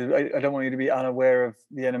Paul says, I don't want you to be unaware of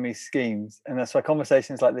the enemy's schemes. And that's why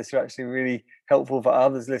conversations like this are actually really helpful for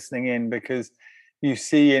others listening in, because you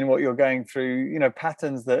see in what you're going through,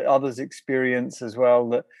 patterns that others experience as well,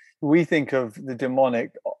 that we think of the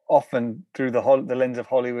demonic often through the lens of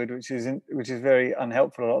Hollywood, which is very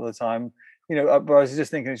unhelpful a lot of the time. I was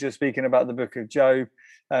just thinking, as you're speaking about the book of Job,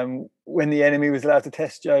 when the enemy was allowed to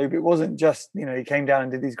test Job, it wasn't just, he came down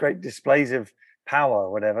and did these great displays of power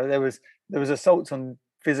or whatever. There was assaults on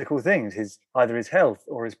physical things, either his health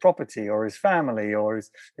or his property or his family or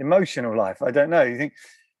his emotional life. I don't know. You think,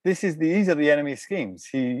 these are the enemy's schemes.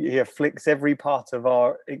 He afflicts every part of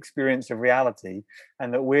our experience of reality,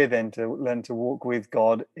 and that we're then to learn to walk with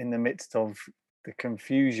God in the midst of the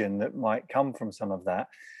confusion that might come from some of that.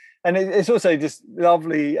 And it's also just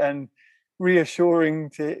lovely and reassuring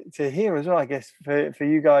to hear as well, I guess, for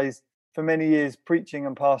you guys, for many years preaching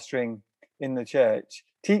and pastoring in the church,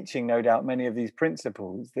 teaching, no doubt, many of these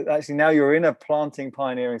principles, that actually now you're in a planting,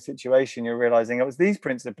 pioneering situation, you're realizing it was these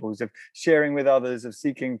principles of sharing with others, of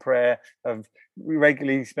seeking prayer, of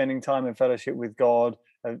regularly spending time in fellowship with God,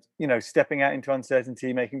 of stepping out into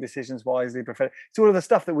uncertainty, making decisions wisely, prophetic. It's all of the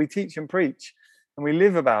stuff that we teach and preach and we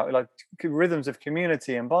live about, like rhythms of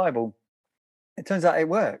community and Bible. It turns out it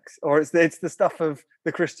works, or it's the stuff of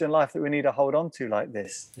the Christian life that we need to hold on to, like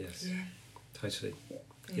this. Yes, totally.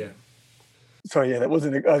 Yeah. Sorry, that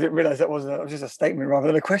wasn't. I didn't realise that wasn't. It was just a statement rather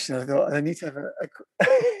than a question. I thought I need to have a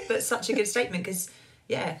But such a good statement, because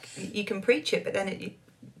you can preach it, but then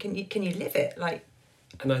can you live it?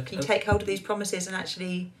 Can you take hold of these promises and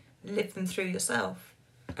actually live them through yourself?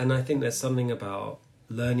 And I think there's something about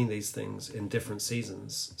learning these things in different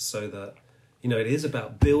seasons, so that it is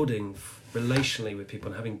about building relationally with people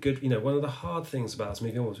and having good. One of the hard things about us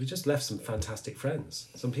moving on was we just left some fantastic friends,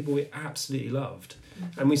 some people we absolutely loved,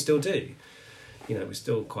 and we still do. we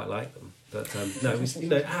still quite like them. But no, we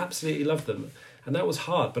absolutely love them. And that was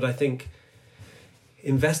hard. But I think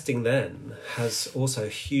investing then has also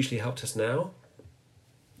hugely helped us now.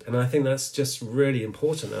 And I think that's just really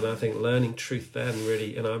important. And I think learning truth then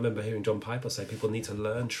really, and I remember hearing John Piper say people need to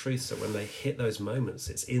learn truth so when they hit those moments,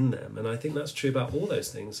 it's in them. And I think that's true about all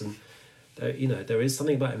those things. And, there is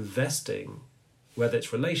something about investing, whether it's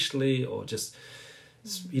relationally or just,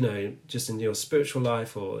 just in your spiritual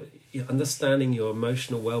life or understanding your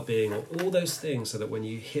emotional well-being or all those things so that when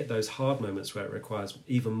you hit those hard moments where it requires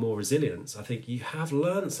even more resilience, I think you have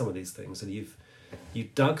learned some of these things and you've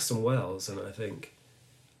dug some wells. And I think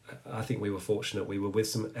we were fortunate. We were with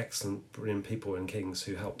some excellent, brilliant people in Kings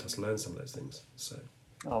who helped us learn some of those things. So,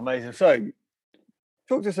 amazing. So,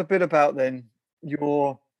 talk to us a bit about then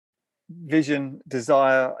your vision,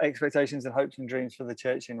 desire, expectations, and hopes and dreams for the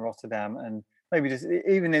church in Rotterdam, and maybe just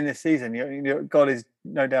even in this season. God is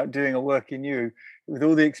no doubt doing a work in you with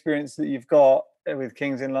all the experience that you've got with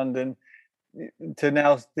Kings in London, to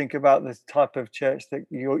now think about the type of church that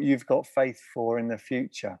you've got faith for in the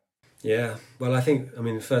future. Yeah, well,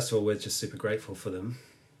 first of all, we're just super grateful for them.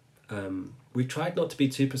 We tried not to be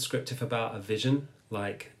too prescriptive about a vision,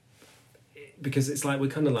 because it's like we're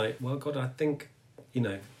kind of like, well, God, I think,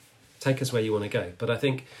 take us where you want to go. But I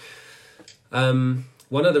think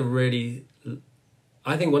one of the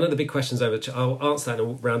big questions I'll answer that in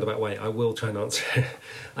a roundabout way. I will try and answer it.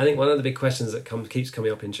 I think one of the big questions that keeps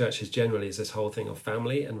coming up in churches generally is this whole thing of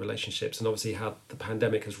family and relationships, and obviously how the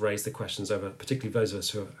pandemic has raised the questions over, particularly those of us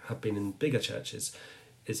who have been in bigger churches.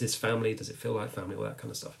 Is this family? Does it feel like family? All that kind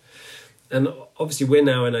of stuff. And obviously we're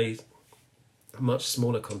now in a much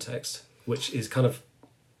smaller context, which is kind of,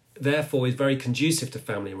 therefore, is very conducive to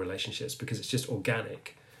family and relationships because it's just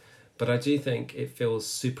organic. But I do think it feels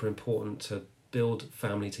super important to build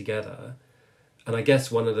family together. And I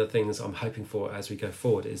guess one of the things I'm hoping for as we go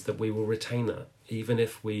forward is that we will retain that, even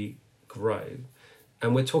if we grow.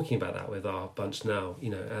 And we're talking about that with our bunch now,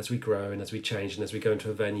 as we grow and as we change and as we go into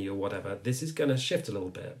a venue or whatever, this is going to shift a little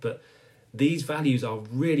bit. But these values are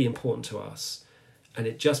really important to us. And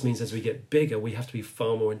it just means as we get bigger, we have to be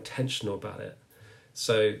far more intentional about it.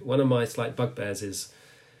 So one of my slight bugbears is,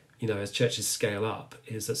 as churches scale up,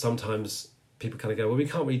 is that sometimes people kind of go, well, we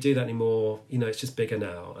can't really do that anymore. It's just bigger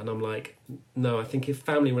now. And I'm like, no, I think if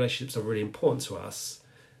family relationships are really important to us,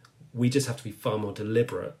 we just have to be far more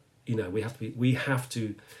deliberate. We have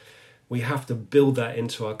to build that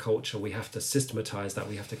into our culture. We have to systematize that.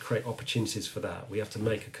 We have to create opportunities for that. We have to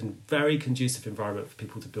make a very conducive environment for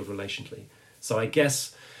people to build relationally. So I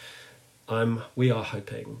guess we are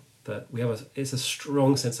hoping that it's a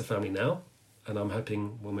strong sense of family now, and I'm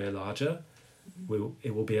hoping when we're larger,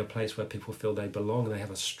 it will be a place where people feel they belong and they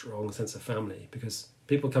have a strong sense of family, because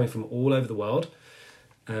people are coming from all over the world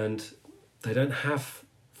and they don't have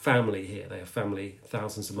family here. They have family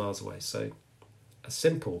thousands of miles away. So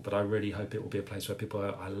simple, but I really hope it will be a place where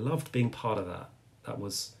I loved being part of that.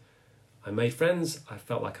 I made friends. I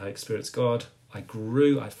felt like I experienced God. I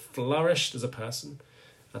grew. I flourished as a person.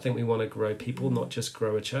 I think we want to grow people, not just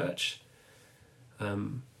grow a church.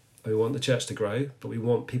 We want the church to grow, but we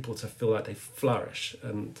want people to feel like they flourish,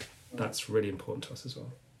 and that's really important to us as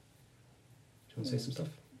well. Do you want to say some stuff?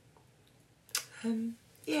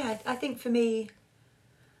 Yeah, I think for me,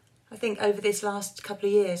 over this last couple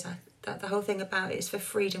of years, the whole thing about it is for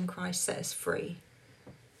freedom, Christ set us free.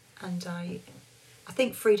 And I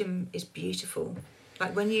think freedom is beautiful.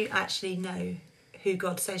 Like when you actually know who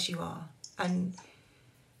God says you are, and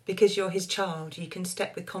because you're his child, you can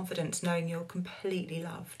step with confidence knowing you're completely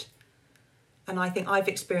loved. And I think I've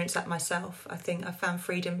experienced that myself. I think I found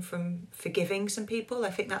freedom from forgiving some people. I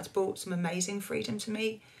think that's brought some amazing freedom to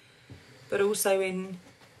me. But also in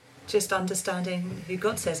just understanding who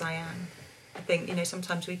God says I am. I think,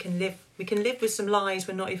 sometimes we can live with some lies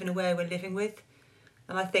we're not even aware we're living with.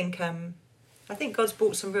 And I think God's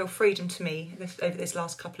brought some real freedom to me over this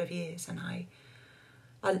last couple of years. And I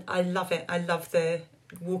love it. I love the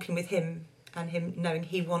walking with him and him knowing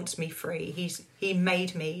he wants me free. He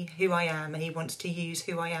made me who I am, and he wants to use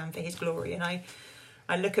who I am for his glory. And I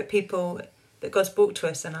look at people that God's brought to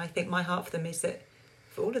us, and I think my heart for them is that,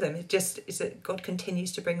 for all of them, is that God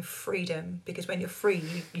continues to bring freedom, because when you're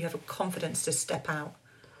free, you have a confidence to step out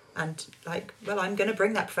and I'm going to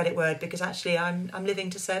bring that prophetic word because actually I'm living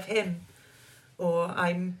to serve him, or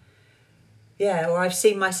I've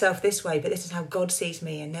seen myself this way, but this is how God sees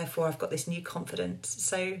me, and therefore I've got this new confidence.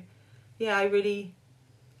 So, yeah, I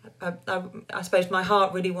suppose my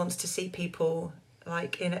heart really wants to see people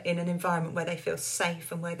in an environment where they feel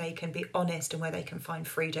safe and where they can be honest and where they can find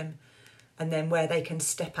freedom, and then where they can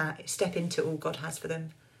step into all God has for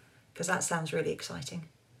them. because that sounds really exciting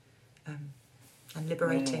and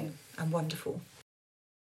liberating and wonderful.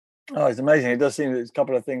 Oh, it's amazing. It does seem that there's a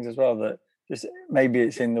couple of things as well that just maybe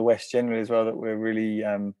it's in the West generally as well that we're really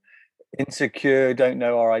insecure, don't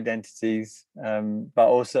know our identities, but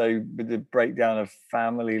also with the breakdown of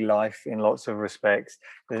family life in lots of respects,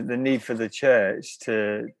 the need for the church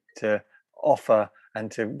to offer and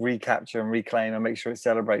to recapture and reclaim and make sure it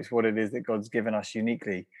celebrates what it is that God's given us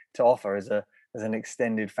uniquely to offer as an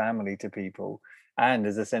extended family to people, and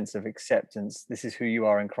as a sense of acceptance. This is who you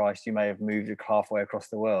are in Christ. You may have moved halfway across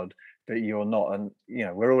the world, but you're not, and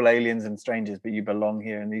we're all aliens and strangers, but you belong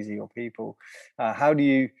here, and these are your people. How do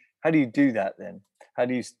you do that then? How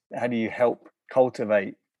do you help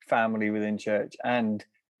cultivate family within church and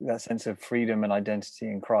that sense of freedom and identity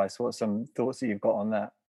in Christ? What are some thoughts that you've got on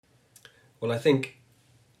that? Well, I think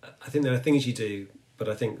there are things you do, but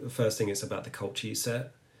I think the first thing is about the culture you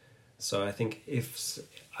set. So I think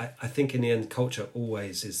I think in the end, culture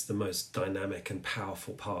always is the most dynamic and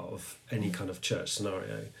powerful part of any kind of church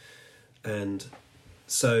scenario. And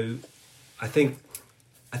so I think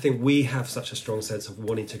we have such a strong sense of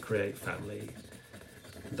wanting to create family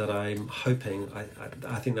that I'm hoping,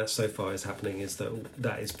 I think that so far is happening, is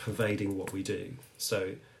that is pervading what we do.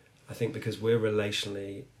 So I think because we're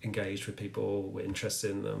relationally engaged with people, we're interested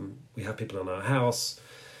in them, we have people in our house,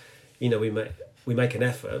 we make an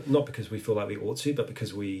effort, not because we feel like we ought to, but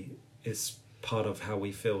because it's part of how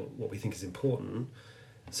we feel, what we think is important.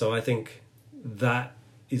 So I think that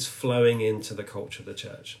is flowing into the culture of the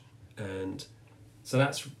church. And so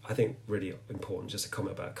that's, I think, really important, just a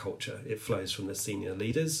comment about culture. It flows from the senior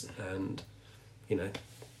leaders, and,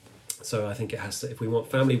 so I think it has to, if we want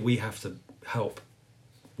family, we have to help.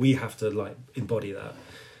 We have to embody that.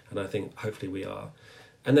 And I think hopefully we are.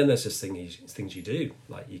 And then there's just things you do,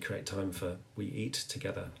 like you create time we eat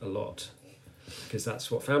together a lot, because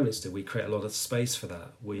that's what families do. We create a lot of space for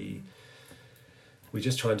that. We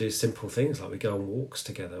just try and do simple things, like we go on walks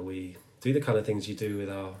together. We do the kind of things we do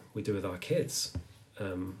with our kids,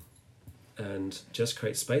 and just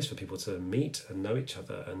create space for people to meet and know each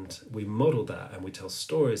other. And we model that, and we tell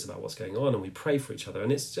stories about what's going on, and we pray for each other.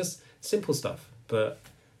 And it's just simple stuff, but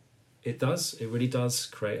it really does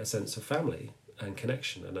create a sense of family and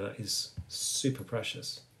connection, and that is super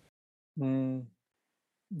precious. Yeah,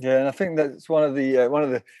 and I think that's one of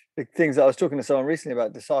the things that I was talking to someone recently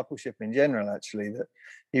about discipleship in general, actually, that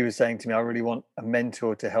he was saying to me, I really want a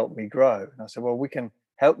mentor to help me grow. And I said, well, we can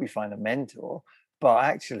help you find a mentor, but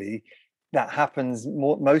actually that happens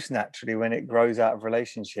most naturally when it grows out of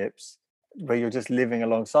relationships where you're just living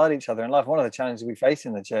alongside each other in life. One of the challenges we face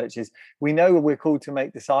in the church is we know we're called to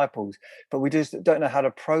make disciples, but we just don't know how to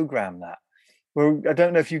program that. Well, I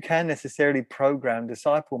don't know if you can necessarily program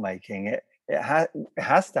disciple making. It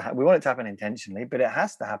has to happen. We want it to happen intentionally, but it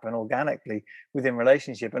has to happen organically within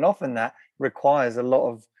relationship. And often that requires a lot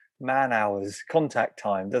of man hours, contact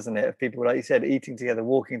time, doesn't it? Of people, like you said, eating together,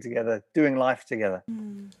 walking together, doing life together.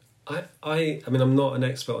 I mean, I'm not an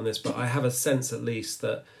expert on this, but I have a sense at least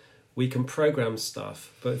that we can program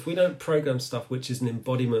stuff, but if we don't program stuff which is an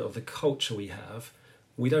embodiment of the culture we have,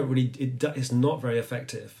 it's not very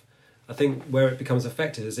effective. I think where it becomes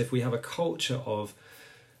effective is if we have a culture of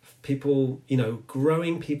people,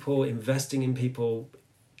 growing people, investing in people,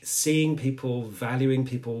 seeing people, valuing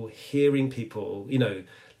people, hearing people,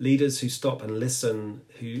 leaders who stop and listen,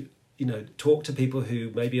 who, talk to people who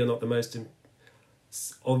maybe are not the most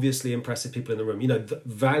obviously impressive people in the room,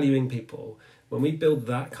 valuing people. When we build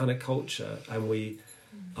that kind of culture and we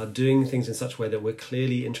are doing things in such a way that we're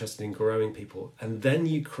clearly interested in growing people, and then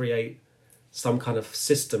you create some kind of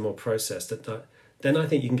system or process then I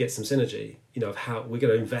think you can get some synergy, of how we're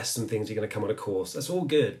going to invest in things, you're going to come on a course. That's all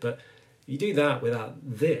good. But you do that without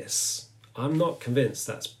this, I'm not convinced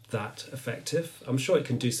that's that effective. I'm sure it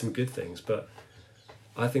can do some good things, but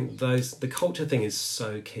I think the culture thing is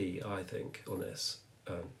so key, I think, on this.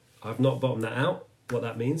 I've not bottomed that out, what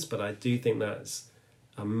that means, but I do think that's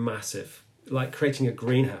a massive, like creating a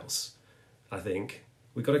greenhouse. I think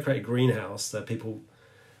we've got to create a greenhouse that people,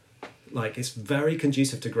 it's very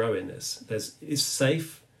conducive to grow in this. It's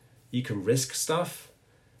safe, you can risk stuff,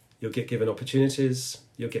 you'll get given opportunities,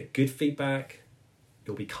 you'll get good feedback,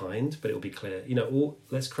 you'll be kind, but it'll be clear.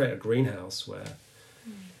 Let's create a greenhouse where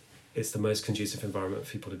it's the most conducive environment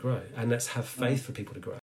for people to grow, and let's have faith for people to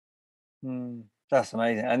grow. That's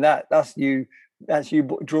amazing, and that's you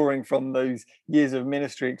drawing from those years of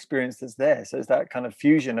ministry experience that's there. So it's that kind of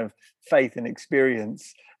fusion of faith and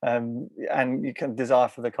experience, and you can desire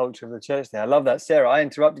for the culture of the church there. I love that. Sarah, I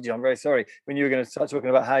interrupted you. I'm very sorry when you were going to start talking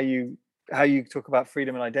about how you talk about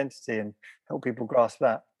freedom and identity and help people grasp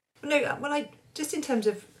that. No, well, just in terms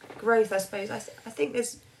of growth, I suppose. I think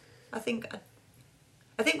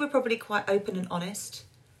we're probably quite open and honest,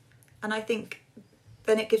 and I think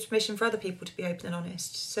then it gives permission for other people to be open and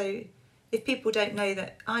honest. So if people don't know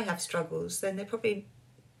that I have struggles, then they're probably,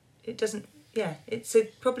 it's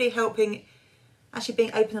probably helping, actually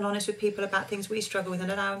being open and honest with people about things we struggle with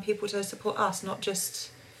and allowing people to support us, not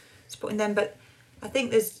just supporting them. But I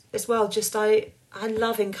think there's as well, just I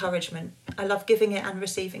love encouragement. I love giving it and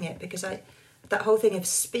receiving it, because that whole thing of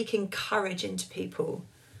speaking courage into people.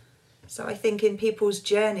 So I think in people's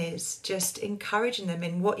journeys, just encouraging them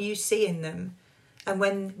in what you see in them. And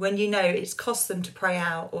when you know it's cost them to pray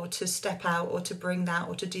out or to step out or to bring that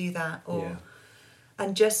or to do that,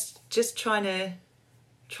 and just trying to,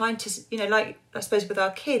 like I suppose with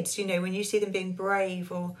our kids, when you see them being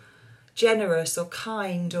brave or generous or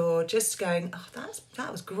kind, or just going, oh,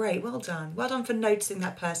 that was great, well done for noticing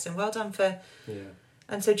that person, well done for,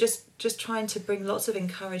 and so just trying to bring lots of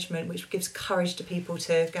encouragement, which gives courage to people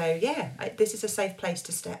to go, this is a safe place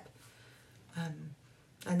to step,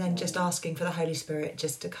 and then just asking for the Holy Spirit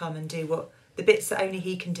just to come and do what the bits that only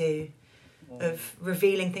He can do, of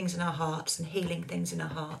revealing things in our hearts and healing things in our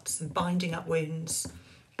hearts and binding up wounds,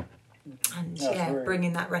 and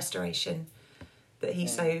bringing that restoration that He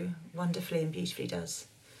so wonderfully and beautifully does.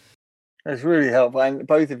 That's really helpful. And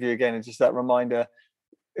both of you, again, it's just that reminder,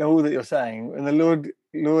 all that you're saying, when the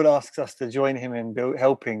Lord asks us to join Him in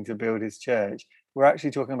helping to build His church, we're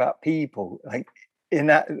actually talking about people. Like, in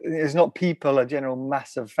that, it's not people, a general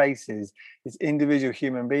mass of faces, it's individual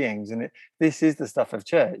human beings. And this is the stuff of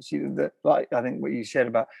church. Like, I think what you shared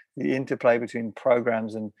about the interplay between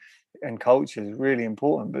programs and culture is really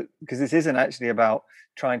important, but because this isn't actually about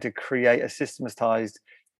trying to create a systematized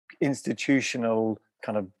institutional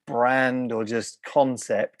kind of brand or just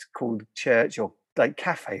concept called church, or like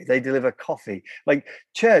cafe, they deliver coffee. Like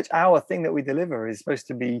church, our thing that we deliver is supposed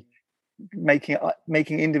to be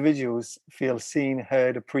making individuals feel seen,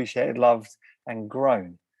 heard, appreciated, loved, and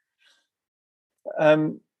grown.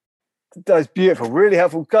 That's beautiful, really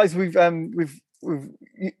helpful, guys. We've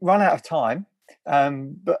run out of time,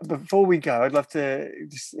 but before we go, I'd love to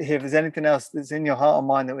just hear if there's anything else that's in your heart or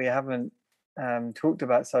mind that we haven't talked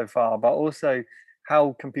about so far, but also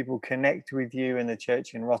how can people connect with you in the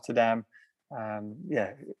church in Rotterdam?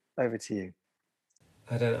 Over to you.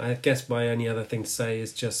 I guess my only other thing to say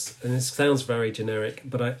is just, and this sounds very generic,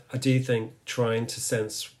 but I do think trying to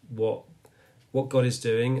sense what God is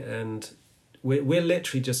doing, and we're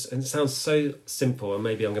literally just, and it sounds so simple, and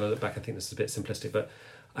maybe I'm going to look back and think this is a bit simplistic, but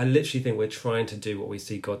I literally think we're trying to do what we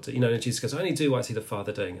see God do. And Jesus goes, I only do what I see the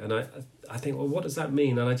Father doing. And I think, well, what does that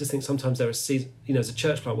mean? And I just think sometimes there are seasons, as a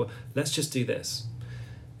church plant, well, let's just do this.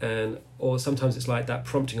 Or sometimes it's like that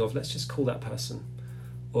prompting of, let's just call that person.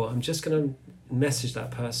 Or I'm just going to message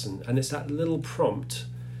that person. And it's that little prompt.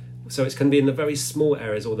 So it's going to be in the very small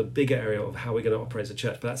areas or the bigger area of how we're going to operate as a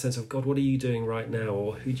church. But that sense of, God, what are you doing right now?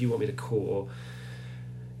 Or who do you want me to call? Or,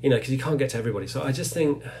 because you can't get to everybody. So I just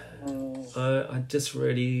think... I'm just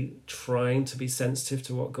really trying to be sensitive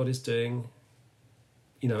to what God is doing,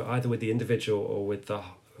 either with the individual or with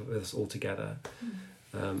us all together.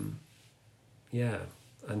 And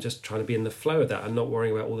just trying to be in the flow of that and not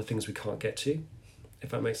worrying about all the things we can't get to,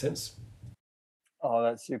 if that makes sense. Oh,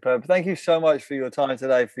 that's superb. Thank you so much for your time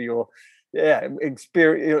today, for your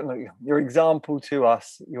experience, your example to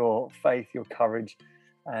us, your faith, your courage,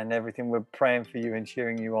 and everything. We're praying for you and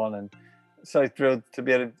cheering you on, and so thrilled to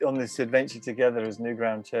be able to on this adventure together as New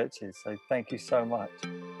Ground Churches. So thank you so much.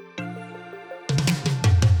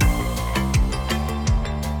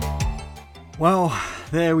 Well,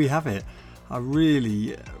 there we have it. A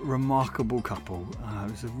really remarkable couple.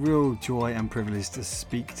 It was a real joy and privilege to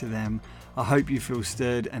speak to them. I hope you feel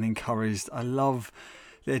stirred and encouraged. I love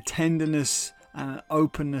their tenderness and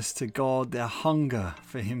openness to God, their hunger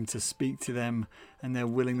for Him to speak to them, and their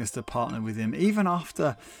willingness to partner with Him. Even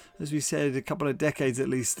after, as we said, a couple of decades at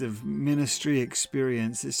least of ministry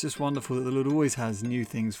experience, it's just wonderful that the Lord always has new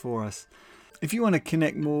things for us. If you want to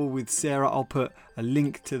connect more with Sarah, I'll put a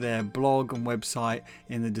link to their blog and website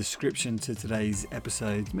in the description to today's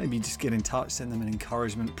episode. Maybe just get in touch, send them an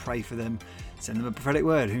encouragement, pray for them, send them a prophetic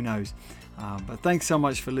word, who knows. But thanks so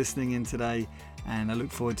much for listening in today, and I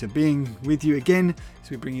look forward to being with you again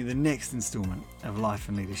as we bring you the next instalment of Life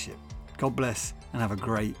and Leadership. God bless and have a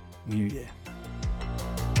great new year.